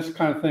 buy this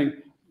kind of thing,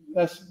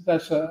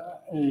 that's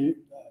a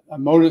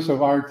modus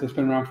of art that's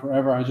been around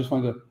forever. I just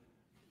wanted to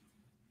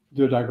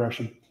do a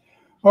digression.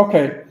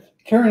 Okay,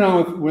 carrying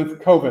on with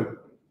COVID.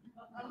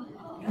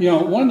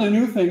 One of the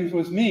new things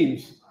was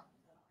memes.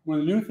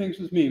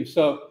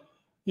 So,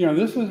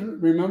 this was,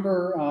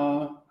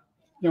 remember,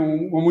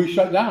 when we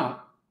shut down.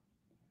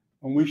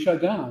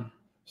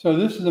 So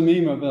this is a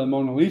meme of the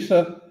Mona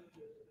Lisa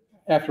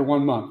after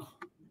 1 month,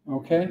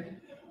 okay?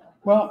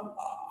 Well,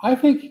 I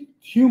think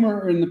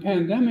humor in the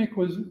pandemic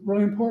was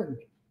really important.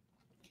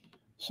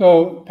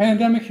 So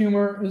pandemic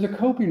humor is a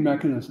coping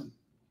mechanism.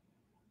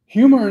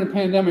 Humor in a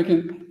pandemic,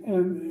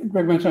 and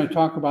Greg mentioned I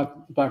talk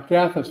about the Black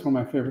Death, that's one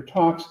of my favorite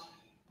talks.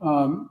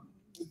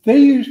 They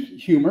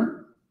used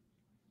humor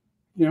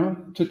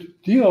to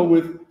deal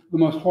with the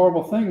most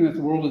horrible thing that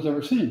the world has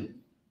ever seen.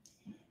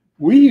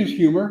 We use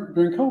humor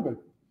during COVID.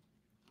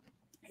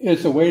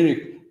 It's a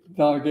way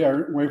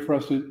for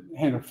us to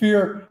handle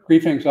fear,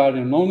 grief, anxiety,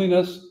 and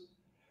loneliness.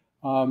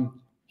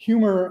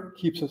 Humor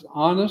keeps us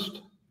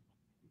honest.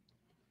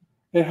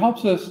 It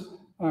helps us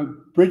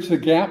bridge the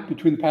gap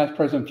between the past,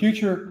 present, and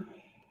future.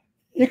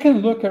 It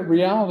can look at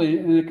reality,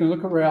 and it can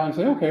look at reality and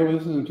say, okay, well,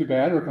 this isn't too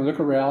bad. Or it can look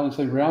at reality and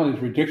say, reality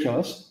is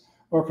ridiculous.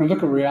 Or it can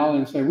look at reality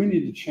and say, we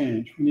need to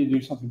change. We need to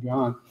do something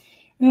beyond.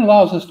 And it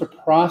allows us to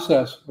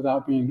process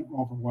without being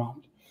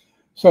overwhelmed.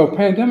 So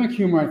pandemic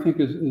humor, I think,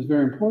 is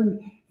very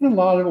important. And a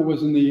lot of it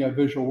was in the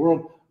visual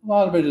world. A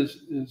lot of it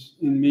is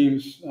in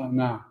memes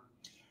now.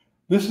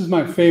 This is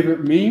my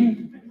favorite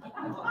meme.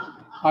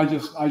 I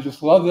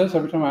just love this.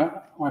 Every time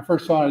when I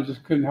first saw it, I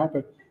just couldn't help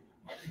it.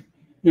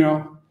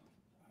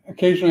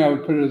 Occasionally I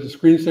would put it as a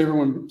screensaver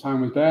when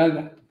time was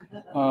bad.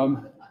 I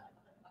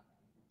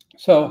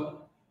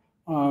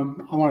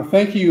want to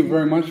thank you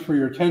very much for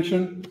your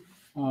attention.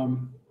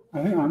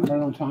 I think I'm right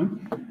on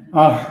time.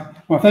 I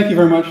want to thank you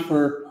very much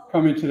for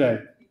coming today.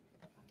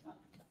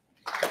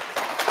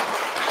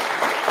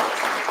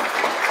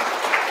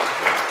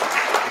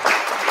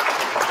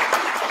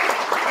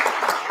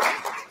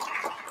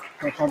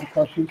 Time for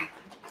questions?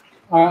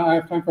 I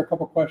have time for a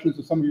couple of questions.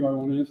 If some of you I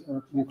want to answer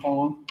or want to call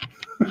on.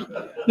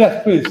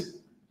 Yes, please. We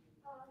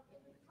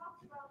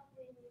talked about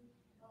the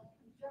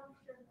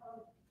conjunction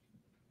of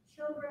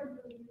children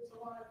who use a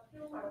lot of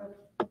humor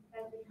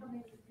and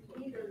becoming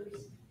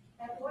leaders.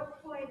 At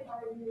what point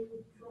are you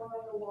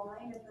drawing a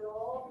line, if at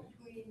all,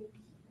 between,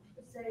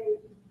 say,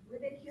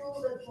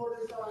 ridicule that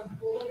borders on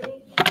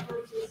bullying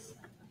versus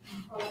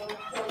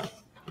just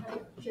kind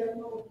of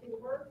general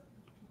humor?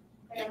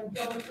 And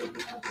those who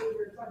become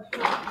leaders, I'm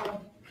thinking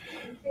of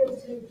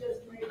kids who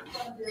just make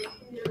fun of their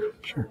peers,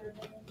 turn their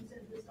names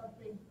into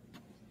something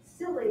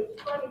silly,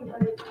 funny,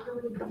 but it's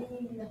really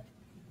mean.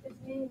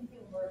 It's mean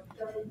humor,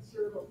 doesn't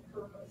serve a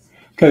purpose.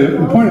 Okay,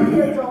 the point.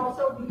 Kids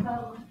also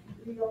become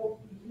real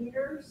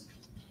leaders.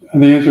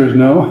 And the answer is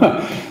no.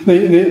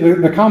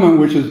 The comment,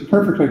 which is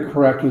perfectly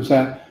correct, is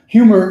that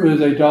humor is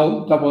a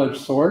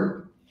double-edged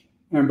sword,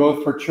 and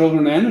both for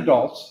children and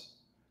adults,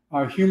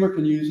 humor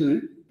can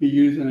be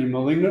used in a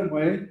malignant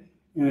way,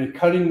 in a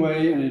cutting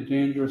way, and a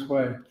dangerous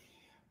way.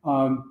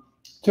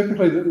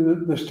 Typically,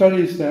 the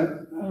studies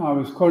that I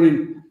was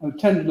quoting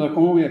tend to look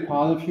only at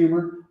positive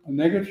humor.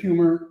 Negative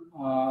humor,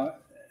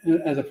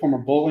 as a form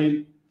of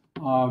bullying,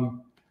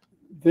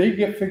 they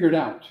get figured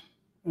out.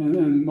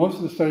 And most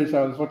of the studies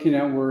I was looking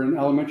at were in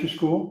elementary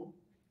school.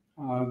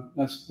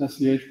 That's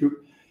the age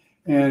group.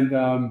 And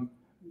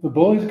the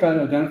bullies got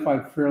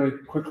identified fairly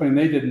quickly, and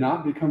they did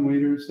not become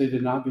leaders. They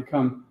did not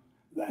become,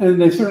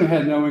 and they certainly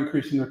had no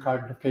increase in their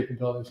cognitive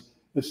capabilities.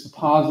 It's the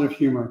positive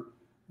humor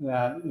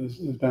that is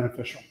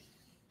beneficial.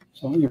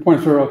 So your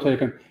point's very well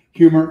taken.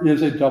 Humor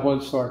is a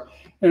double-edged sword.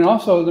 And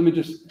also, let me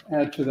just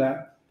add to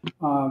that.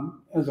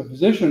 As a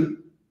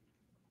physician,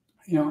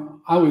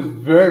 I was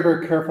very,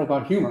 very careful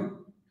about humor.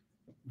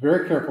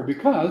 Very careful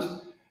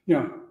because,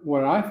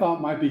 what I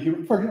thought might be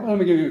humor. Let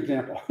me give you an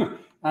example.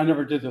 I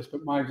never did this,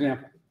 but my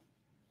example.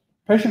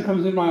 Patient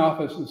comes in my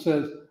office and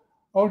says,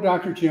 "Oh,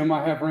 Dr. Jim,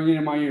 I have ringing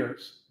in my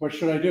ears. What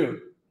should I do?"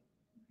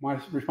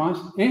 My response,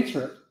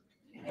 answer it.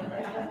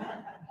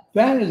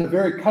 That is a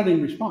very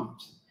cutting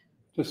response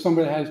to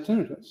somebody that has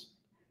tinnitus.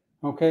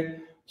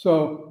 Okay?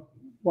 So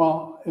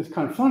while it's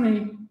kind of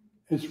funny,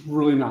 it's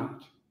really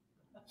not.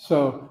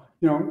 So,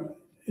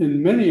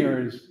 in many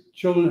areas,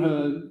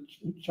 childhood,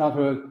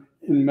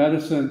 in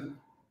medicine,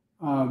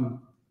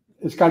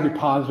 it's got to be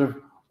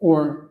positive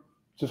or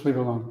just leave it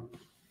alone.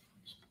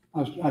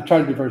 I try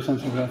to be very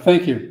sensitive to that.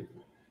 Thank you.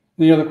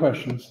 Any other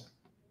questions?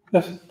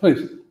 Yes,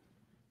 please.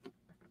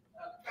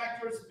 Back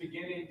towards the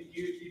beginning,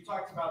 you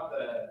talked about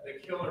the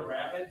killer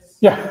rabbits.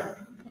 Yeah.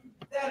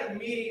 That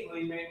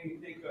immediately made me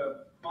think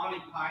of Monty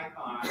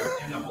Python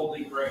and the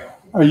Holy Grail.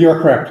 You're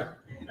correct.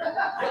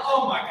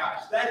 Oh my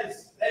gosh, that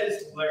is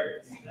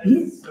hilarious. That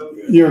is so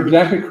good. You're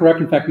exactly correct.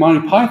 In fact,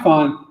 Monty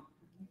Python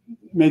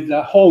made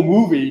that whole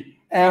movie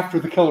after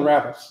the killer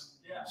rabbits.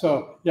 Yeah.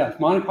 So yes,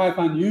 Monty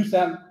Python used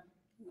that,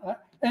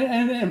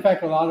 and in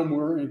fact, a lot of them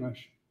were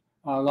English.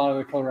 A lot of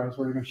the killer rabbits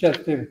were English. Yes,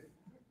 David.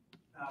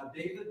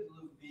 David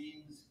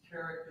Levine's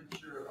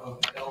caricature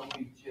of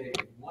LBJ.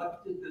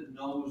 What did the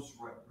nose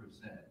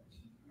represent?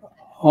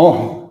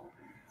 Oh,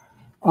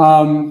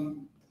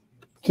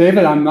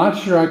 David, I'm not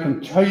sure I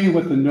can tell you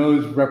what the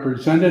nose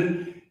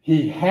represented.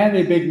 He had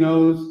a big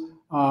nose.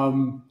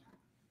 I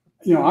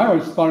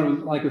always thought it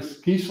was like a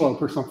ski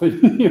slope or something.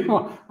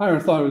 I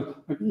always thought it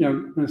was,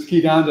 going to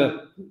ski down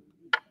to,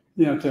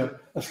 to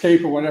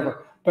escape or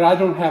whatever. But I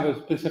don't have a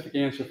specific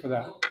answer for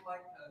that. It looked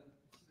like a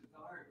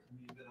cigar to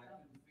me, but I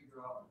couldn't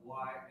figure out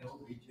why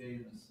LBJ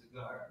and a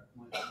cigar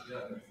went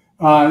together.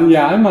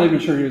 Yeah, I'm not even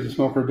sure he was a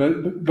smoker,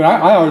 but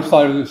I always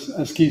thought it was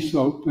a ski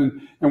slope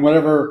and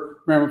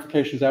whatever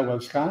ramifications that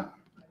was. Scott?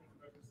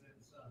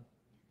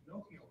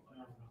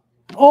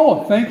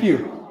 Oh, thank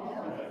you.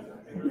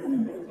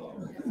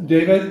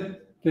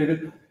 David,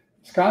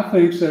 Scott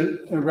thinks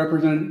that it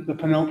represented the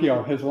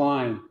Pinocchio, his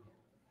line.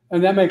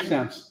 And that makes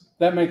sense.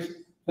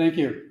 Thank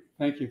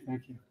you.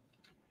 Thank you.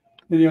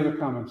 Any other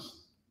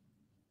comments?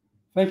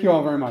 Thank you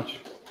all very much.